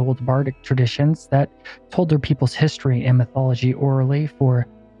remnants of the old bardic traditions that told their people's history and mythology orally for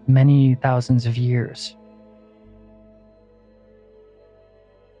many thousands of years.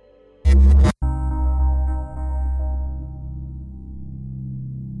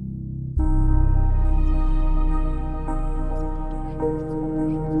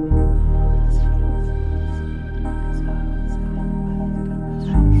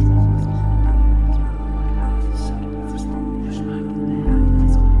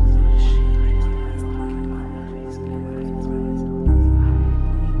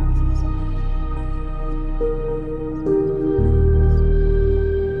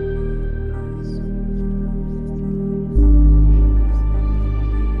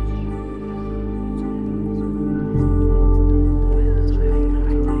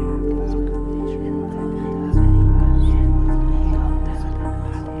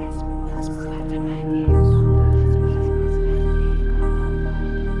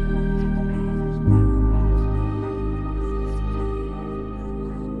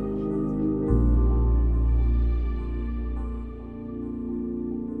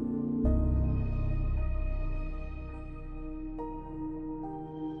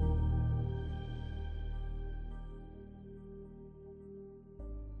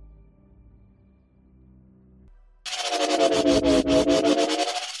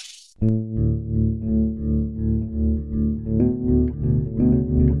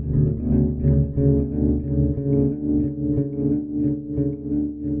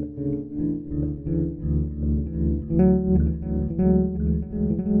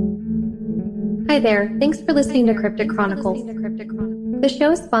 Hi there, thanks for listening to Cryptic Chronicles. The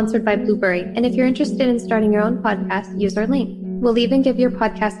show is sponsored by Blueberry, and if you're interested in starting your own podcast, use our link. We'll even give your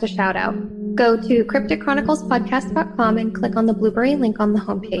podcast a shout out. Go to crypticchroniclespodcast.com and click on the Blueberry link on the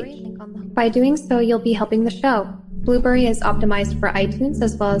homepage. By doing so, you'll be helping the show. Blueberry is optimized for iTunes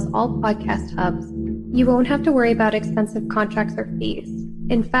as well as all podcast hubs. You won't have to worry about expensive contracts or fees.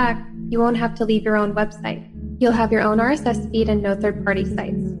 In fact, you won't have to leave your own website. You'll have your own RSS feed and no third-party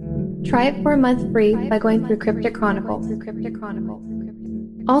sites. Try it for a month free by going through Cryptic Chronicles.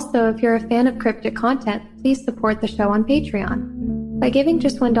 Also, if you're a fan of cryptic content, please support the show on Patreon. By giving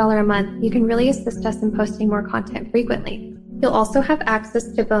just $1 a month, you can really assist us in posting more content frequently. You'll also have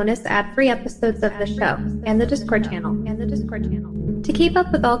access to bonus ad-free episodes of the show and the Discord channel. To keep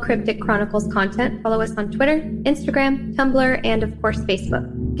up with all Cryptic Chronicles content, follow us on Twitter, Instagram, Tumblr, and of course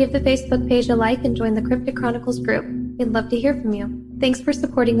Facebook. Give the Facebook page a like and join the Cryptic Chronicles group. We'd love to hear from you. Thanks for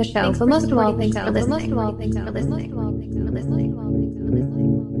supporting the show, but most of all, thanks for listening.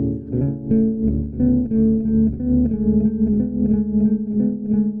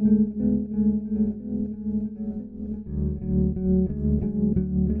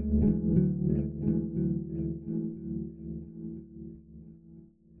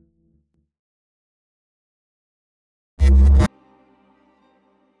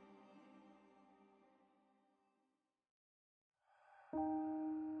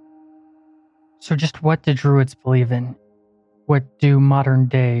 So just what do Druids believe in? What do modern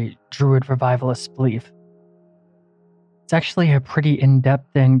day Druid revivalists believe? It's actually a pretty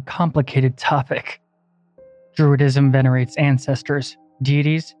in-depth and complicated topic. Druidism venerates ancestors,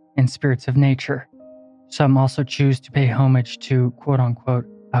 deities, and spirits of nature. Some also choose to pay homage to quote-unquote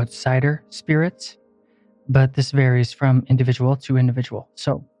outsider spirits, but this varies from individual to individual.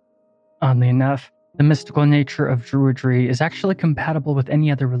 So, oddly enough, The mystical nature of Druidry is actually compatible with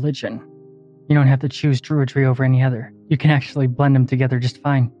any other religion. You don't have to choose Druidry over any other. You can actually blend them together just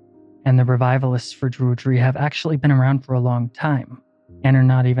fine. And the revivalists for Druidry have actually been around for a long time, and are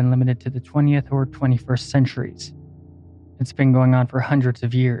not even limited to the 20th or 21st centuries. It's been going on for hundreds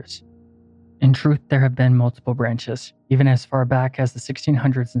of years. In truth, there have been multiple branches, even as far back as the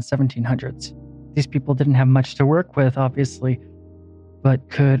 1600s and 1700s. These people didn't have much to work with, obviously, but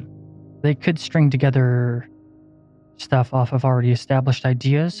they could string together stuff off of already established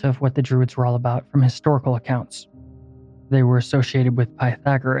ideas of what the Druids were all about from historical accounts. They were associated with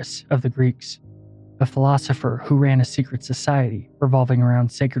Pythagoras of the Greeks, a philosopher who ran a secret society revolving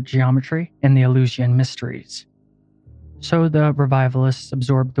around sacred geometry and the Eleusinian mysteries. So the revivalists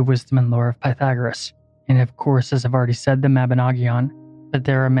absorbed the wisdom and lore of Pythagoras, and of course, as I've already said, the Mabinogion, but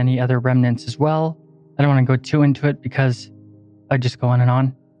there are many other remnants as well. I don't want to go too into it because I just go on and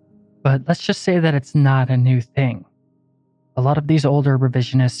on, but let's just say that it's not a new thing. A lot of these older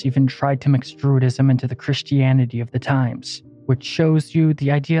revisionists even tried to mix Druidism into the Christianity of the times, which shows you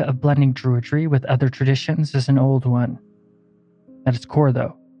the idea of blending Druidry with other traditions is an old one. At its core,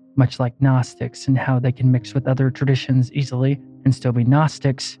 though, much like Gnostics and how they can mix with other traditions easily and still be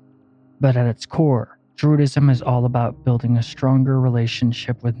Gnostics, but at its core, Druidism is all about building a stronger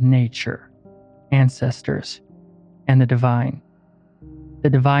relationship with nature, ancestors, and the divine. The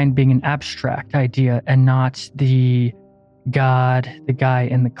divine being an abstract idea and not the God, the guy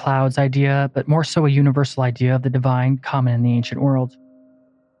in the clouds idea, but more so a universal idea of the divine common in the ancient world.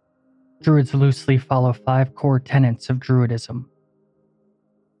 Druids loosely follow 5 core tenets of Druidism.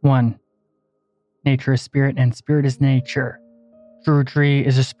 1. Nature is spirit and spirit is nature. Druidry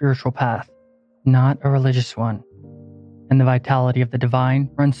is a spiritual path, not a religious one. And the vitality of the divine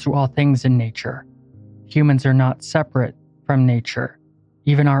runs through all things in nature. Humans are not separate from nature.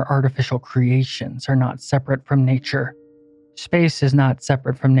 Even our artificial creations are not separate from nature. Space is not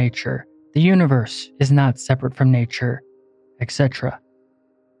separate from nature. The universe is not separate from nature, etc.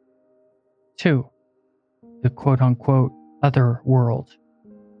 2. The quote-unquote other world.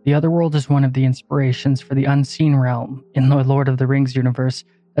 The other world is one of the inspirations for the unseen realm in the Lord of the Rings universe,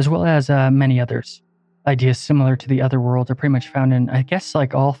 as well as many others. Ideas similar to the other world are pretty much found in, I guess,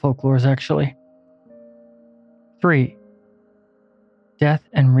 like all folklores actually. 3. Death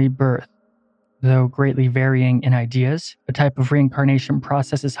and rebirth. Though greatly varying in ideas, a type of reincarnation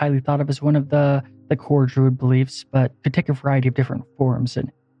process is highly thought of as one of the core Druid beliefs, but could take a variety of different forms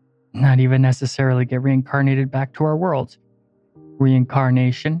and not even necessarily get reincarnated back to our world.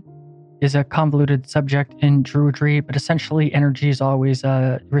 Reincarnation is a convoluted subject in Druidry, but essentially energy is always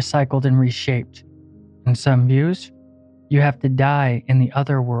recycled and reshaped. In some views, you have to die in the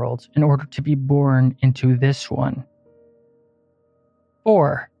other world in order to be born into this one.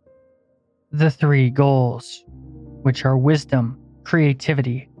 4. The 3 goals, which are wisdom,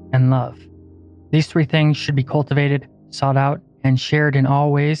 creativity, and love. These 3 things should be cultivated, sought out, and shared in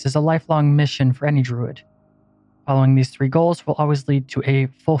all ways as a lifelong mission for any Druid. Following these 3 goals will always lead to a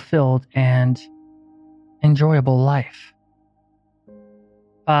fulfilled and enjoyable life.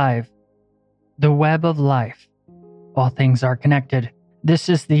 5. The web of life. All things are connected. This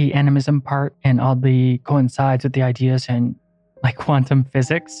is the animism part and oddly coincides with the ideas in quantum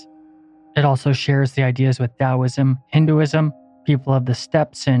physics. It also shares the ideas with Taoism, Hinduism, people of the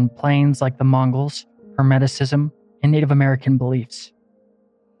steppes and plains like the Mongols, Hermeticism, and Native American beliefs.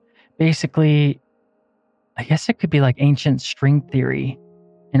 Basically, I guess it could be like ancient string theory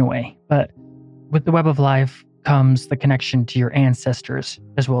in a way, but with the web of life comes the connection to your ancestors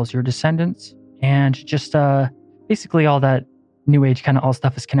as well as your descendants, and just basically all that New Age kind of all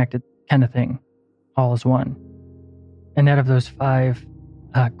stuff is connected kind of thing, all is one. And out of those 5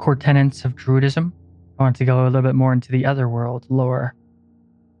 core tenets of Druidism, I want to go a little bit more into the otherworld lore.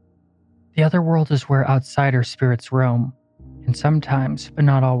 The otherworld is where outsider spirits roam, and sometimes, but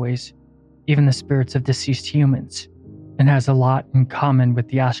not always, even the spirits of deceased humans, and has a lot in common with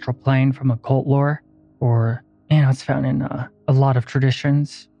the astral plane from occult lore, or, it's found in a lot of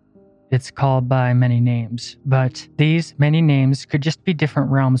traditions. It's called by many names, but these many names could just be different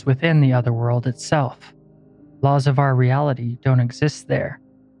realms within the otherworld itself. Laws of our reality don't exist there,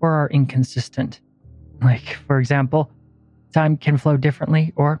 or are inconsistent. Like, for example, time can flow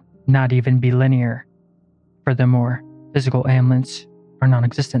differently or not even be linear. Furthermore, physical ailments are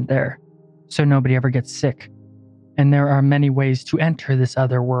non-existent there, so nobody ever gets sick. And there are many ways to enter this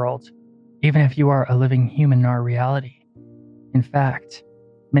other world, even if you are a living human in our reality. In fact,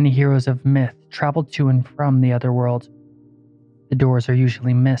 many heroes of myth travel to and from the other world. The doors are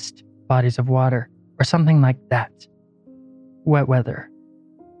usually mist, bodies of water, or something like that. Wet weather.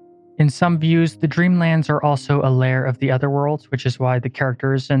 In some views, the Dreamlands are also a lair of the Otherworld, which is why the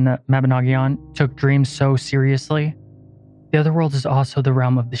characters in the Mabinogion took dreams so seriously. The Otherworld is also the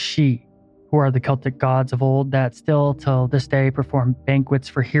realm of the Sidhe, who are the Celtic gods of old that still, till this day, perform banquets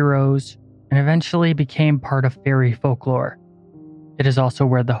for heroes, and eventually became part of fairy folklore. It is also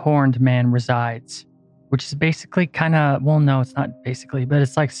where the Horned Man resides, which is basically kind of, well, no, it's not basically, but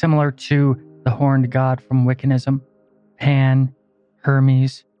it's like similar to the horned god from Wiccanism, Pan,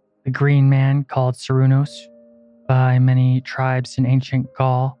 Hermes, the Green Man called Cernunnos by many tribes in ancient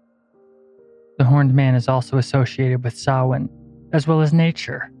Gaul. The Horned Man is also associated with Samhain, as well as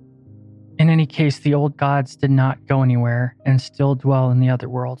nature. In any case, the old gods did not go anywhere and still dwell in the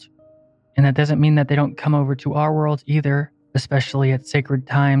Otherworld. And that doesn't mean that they don't come over to our world either, especially at sacred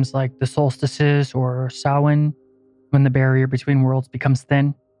times like the solstices or Samhain, when the barrier between worlds becomes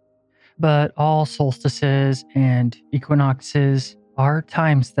thin. But all solstices and equinoxes are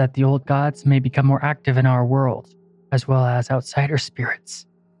times that the old gods may become more active in our world, as well as outsider spirits,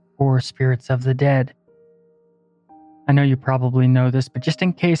 or spirits of the dead. I know you probably know this, but just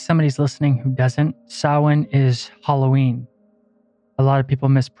in case somebody's listening who doesn't, Samhain is Halloween. A lot of people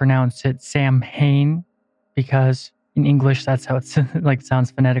mispronounce it Samhain because in English that's how it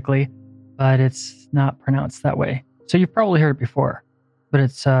sounds phonetically, but it's not pronounced that way. So you've probably heard it before, but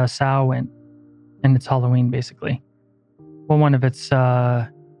it's Samhain, and it's Halloween basically. Well, one of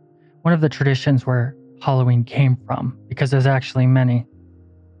the traditions where Halloween came from, because there's actually many.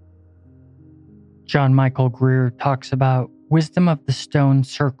 John Michael Greer talks about wisdom of the stone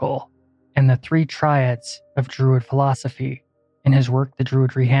circle and the three triads of Druid philosophy in his work, The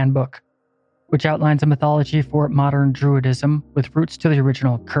Druidry Handbook, which outlines a mythology for modern Druidism with roots to the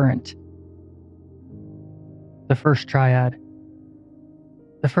original current. The first triad.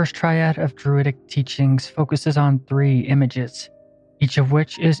 The first triad of Druidic teachings focuses on 3 images, each of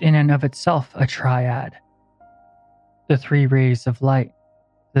which is in and of itself a triad. The 3 rays of light,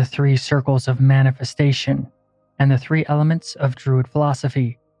 the 3 circles of manifestation, and the 3 elements of Druid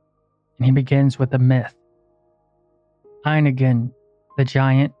philosophy. And he begins with a myth. Einigan, the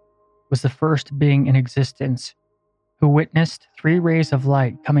giant, was the first being in existence who witnessed 3 rays of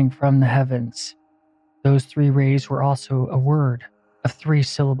light coming from the heavens. Those 3 rays were also a word of 3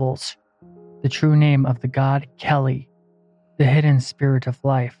 syllables, the true name of the god Keli, the hidden spirit of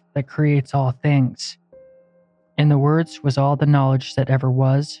life that creates all things. In the words was all the knowledge that ever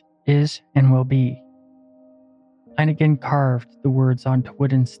was, is, and will be. Einigan carved the words onto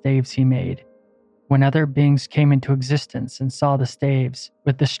wooden staves he made. When other beings came into existence and saw the staves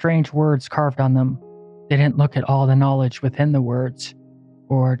with the strange words carved on them, they didn't look at all the knowledge within the words,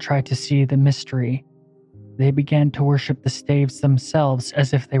 or try to see the mystery. They began to worship the staves themselves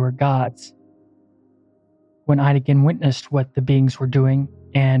as if they were gods. When Einigan witnessed what the beings were doing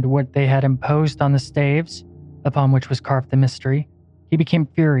and what they had imposed on the staves, upon which was carved the mystery, he became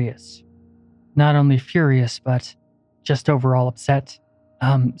furious. Not only furious, but just overall upset.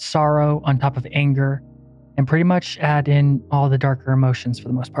 Sorrow on top of anger, and pretty much add in all the darker emotions for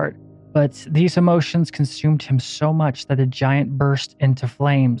the most part. But these emotions consumed him so much that the giant burst into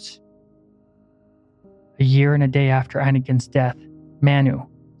flames. A year and a day after Einigan's death, Manu,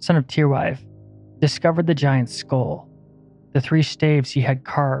 son of Tirwive, discovered the giant's skull. The 3 staves he had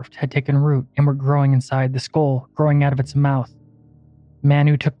carved had taken root and were growing inside the skull, growing out of its mouth.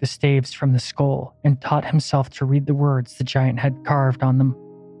 Manu took the staves from the skull and taught himself to read the words the giant had carved on them.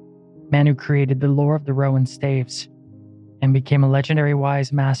 Manu created the lore of the Rowan staves and became a legendary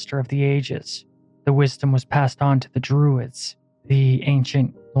wise master of the ages. The wisdom was passed on to the Druids, the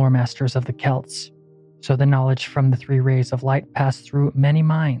ancient lore masters of the Celts. So the knowledge from the 3 rays of light passed through many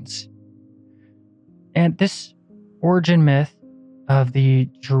minds. And this origin myth of the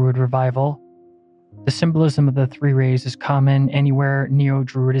Druid revival, the symbolism of the 3 rays is common anywhere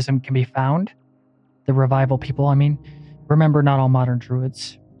Neo-Druidism can be found. The revival people, remember not all modern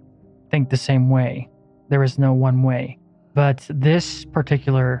Druids think the same way. There is no one way. But this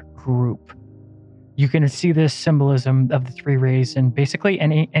particular group, you can see this symbolism of the 3 rays and basically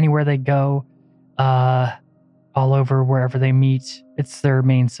anywhere they go, all over wherever they meet, it's their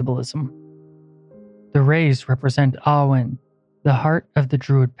main symbolism. The rays represent Awen, the heart of the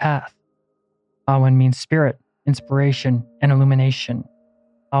Druid path. Awen means spirit, inspiration, and illumination.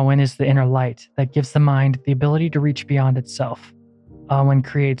 Awen is the inner light that gives the mind the ability to reach beyond itself. Awen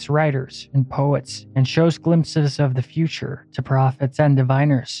creates writers and poets and shows glimpses of the future to prophets and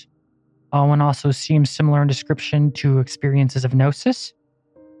diviners. Awen also seems similar in description to experiences of gnosis.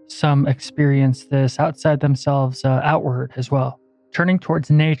 Some experience this outside themselves, outward as well. Turning towards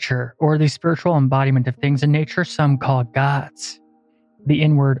nature, or the spiritual embodiment of things in nature, some call gods. the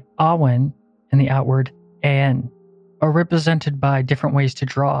inward Awen and the outward Aen, are represented by different ways to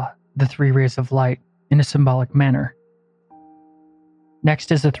draw the three rays of light in a symbolic manner.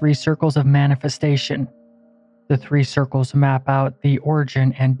 Next is the three circles of manifestation. The three circles map out the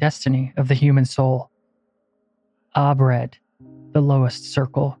origin and destiny of the human soul. Abred, the lowest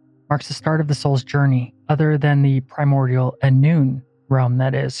circle, marks the start of the soul's journey, other than the primordial Anun realm,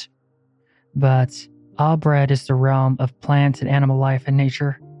 that is. But Abred is the realm of plant and animal life and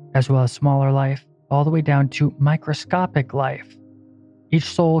nature, as well as smaller life, all the way down to microscopic life. Each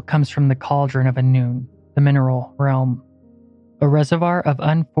soul comes from the cauldron of Anun, the mineral realm, a reservoir of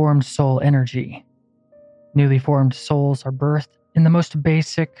unformed soul energy. Newly formed souls are birthed in the most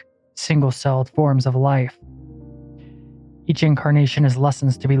basic, single-celled forms of life. Each incarnation has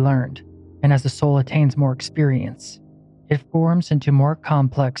lessons to be learned, and as the soul attains more experience, it forms into more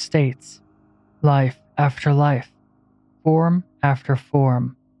complex states, life after life, form after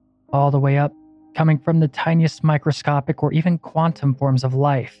form, all the way up, coming from the tiniest microscopic or even quantum forms of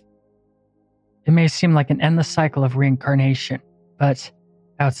life. It may seem like an endless cycle of reincarnation, but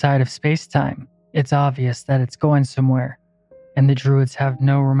outside of space-time, it's obvious that it's going somewhere, and the Druids have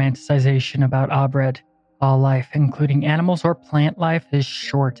no romanticization about Abred. All life, including animals or plant life, is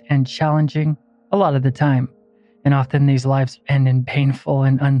short and challenging a lot of the time, and often these lives end in painful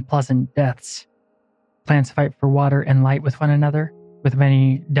and unpleasant deaths. Plants fight for water and light with one another, with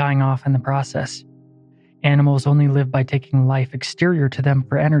many dying off in the process. Animals only live by taking life exterior to them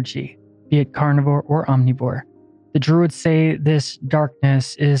for energy, be it carnivore or omnivore. The Druids say this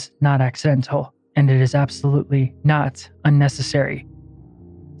darkness is not accidental, and it is absolutely not unnecessary.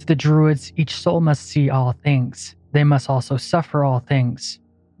 To the Druids, each soul must see all things. They must also suffer all things.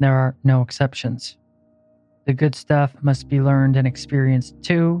 There are no exceptions. The good stuff must be learned and experienced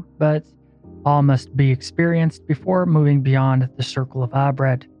too, but all must be experienced before moving beyond the circle of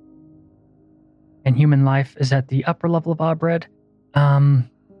Abred. And human life is at the upper level of Abred, and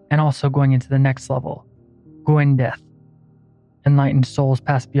also going into the next level, Gwyndath. Enlightened souls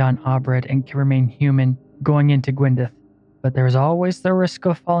pass beyond Abred and can remain human going into Gwyndath, but there is always the risk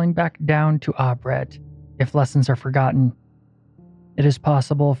of falling back down to Abred if lessons are forgotten. It is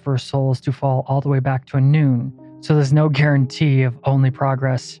possible for souls to fall all the way back to Anun, so there's no guarantee of only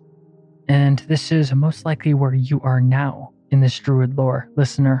progress. And this is most likely where you are now in this Druid lore,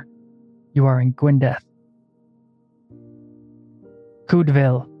 listener. You are in Gwyndath.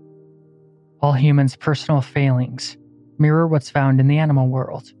 Cudville. All humans' personal failings mirror what's found in the animal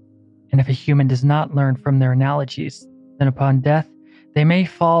world, and if a human does not learn from their analogies, then upon death, they may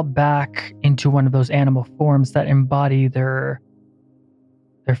fall back into one of those animal forms that embody their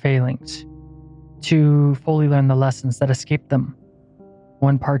failings, to fully learn the lessons that escape them.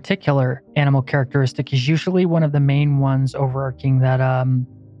 One particular animal characteristic is usually one of the main ones overarching that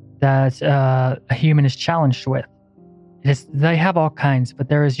a human is challenged with. They have all kinds, but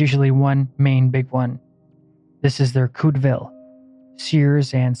there is usually one main big one. This is their Cudville.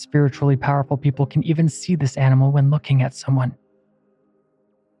 Seers and spiritually powerful people can even see this animal when looking at someone.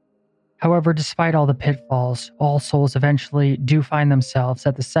 However, despite all the pitfalls, all souls eventually do find themselves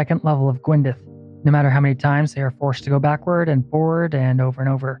at the second level of Gwyndath, no matter how many times they are forced to go backward and forward and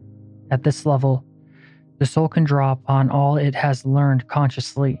over. At this level, the soul can draw upon all it has learned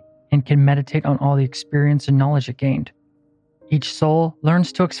consciously and can meditate on all the experience and knowledge it gained. Each soul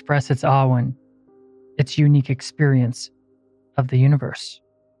learns to express its Awen, its unique experience of the universe.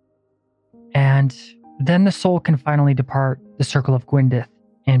 And then the soul can finally depart the circle of Gwyndath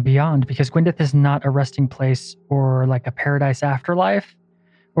and beyond, because Gwyndath is not a resting place or like a paradise afterlife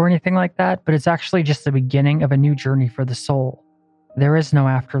or anything like that, but it's actually just the beginning of a new journey for the soul. There is no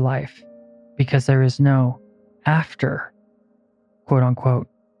afterlife because there is no after, quote unquote.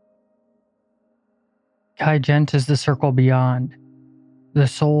 Kaijent is the circle beyond. The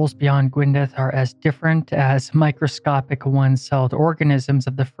souls beyond Gwyndath are as different as microscopic one-celled organisms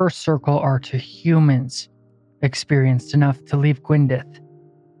of the first circle are to humans experienced enough to leave Gwyndath.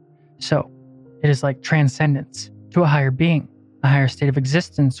 So, it is like transcendence to a higher being, a higher state of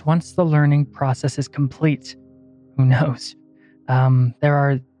existence once the learning process is complete. Who knows? There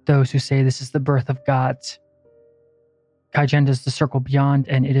are those who say this is the birth of gods. Kaijent is the circle beyond,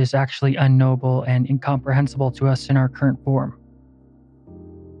 and it is actually unknowable and incomprehensible to us in our current form.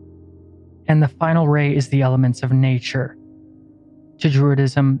 And the final ray is the elements of nature. To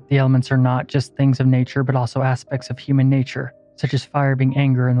Druidism, the elements are not just things of nature, but also aspects of human nature, such as fire being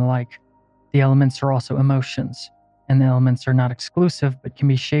anger and the like. The elements are also emotions, and the elements are not exclusive, but can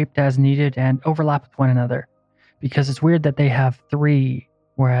be shaped as needed and overlap with one another. Because it's weird that they have 3,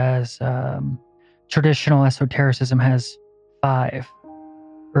 whereas traditional esotericism has 5.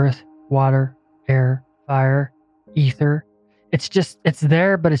 earth, water, air, fire, ether. It's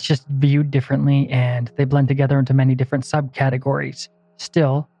there, but it's just viewed differently, and they blend together into many different subcategories.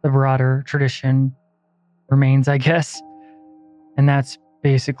 Still, the broader tradition remains, I guess. And that's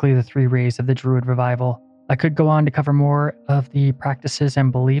basically the 3 rays of the Druid revival. I could go on to cover more of the practices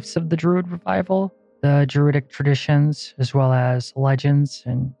and beliefs of the Druid revival, the Druidic traditions, as well as legends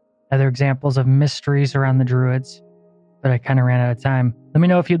and other examples of mysteries around the Druids, but I kind of ran out of time. Let me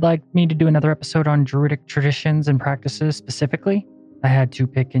know if you'd like me to do another episode on Druidic traditions and practices specifically. I had to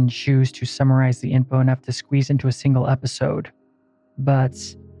pick and choose to summarize the info enough to squeeze into a single episode, but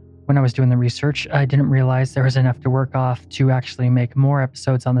when I was doing the research, I didn't realize there was enough to work off to actually make more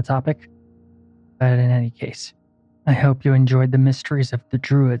episodes on the topic. But in any case, I hope you enjoyed the mysteries of the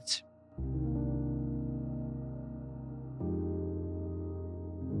Druids.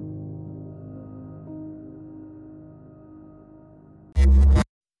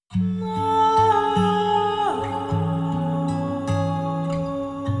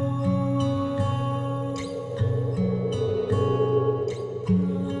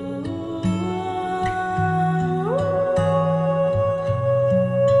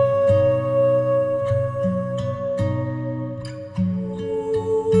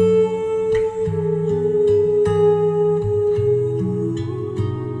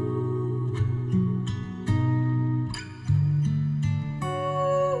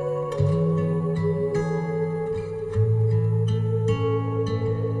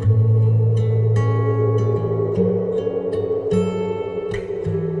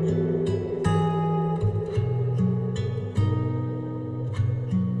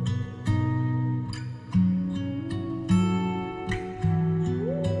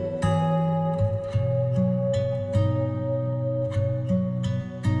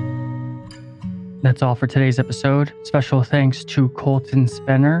 That's all for today's episode. Special thanks to Colton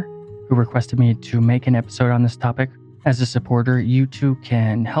Spenner, who requested me to make an episode on this topic. As a supporter, you too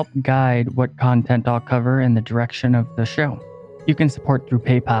can help guide what content I'll cover in the direction of the show. You can support through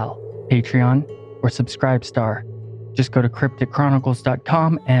PayPal, Patreon, or Subscribestar. Just go to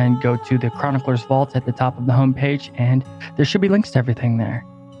crypticchronicles.com and go to the Chronicler's Vault at the top of the homepage, and there should be links to everything there.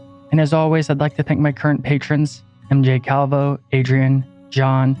 And as always, I'd like to thank my current patrons, MJ Calvo, Adrian,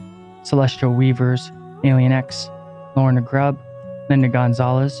 John, Celestial Weavers, Alien X, Lorna Grubb, Linda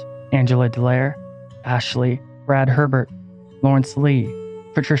Gonzalez, Angela Delaire, Ashley, Brad Herbert, Lawrence Lee,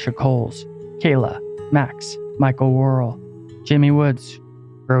 Patricia Coles, Kayla, Max, Michael Worrell, Jimmy Woods,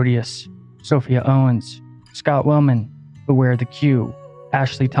 Rodius, Sophia Owens, Scott Wellman, Beware the Q,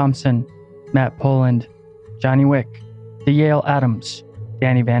 Ashley Thompson, Matt Poland, Johnny Wick, DeYale Adams,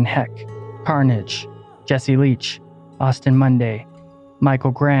 Danny Van Heck, Carnage, Jesse Leach, Austin Monday,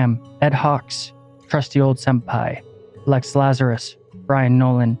 Michael Graham, Ed Hawks, Trusty Old Senpai, Lex Lazarus, Brian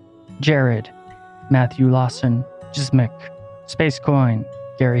Nolan, Jared, Matthew Lawson, Jismic, Space Coin,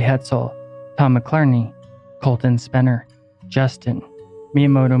 Gary Hetzel, Tom McClerney, Colton Spenner, Justin,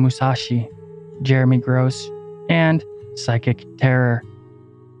 Miyamoto Musashi, Jeremy Gross, and Psychic Terror.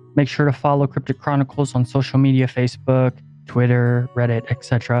 Make sure to follow Cryptic Chronicles on social media, Facebook, Twitter, Reddit,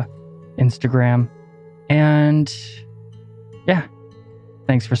 etc., Instagram, and yeah.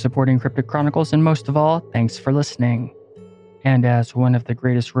 Thanks for supporting Cryptic Chronicles, and most of all, thanks for listening. And as one of the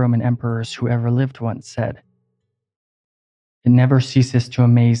greatest Roman emperors who ever lived once said, "It never ceases to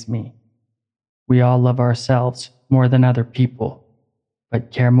amaze me. We all love ourselves more than other people,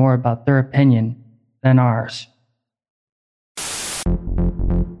 but care more about their opinion than ours."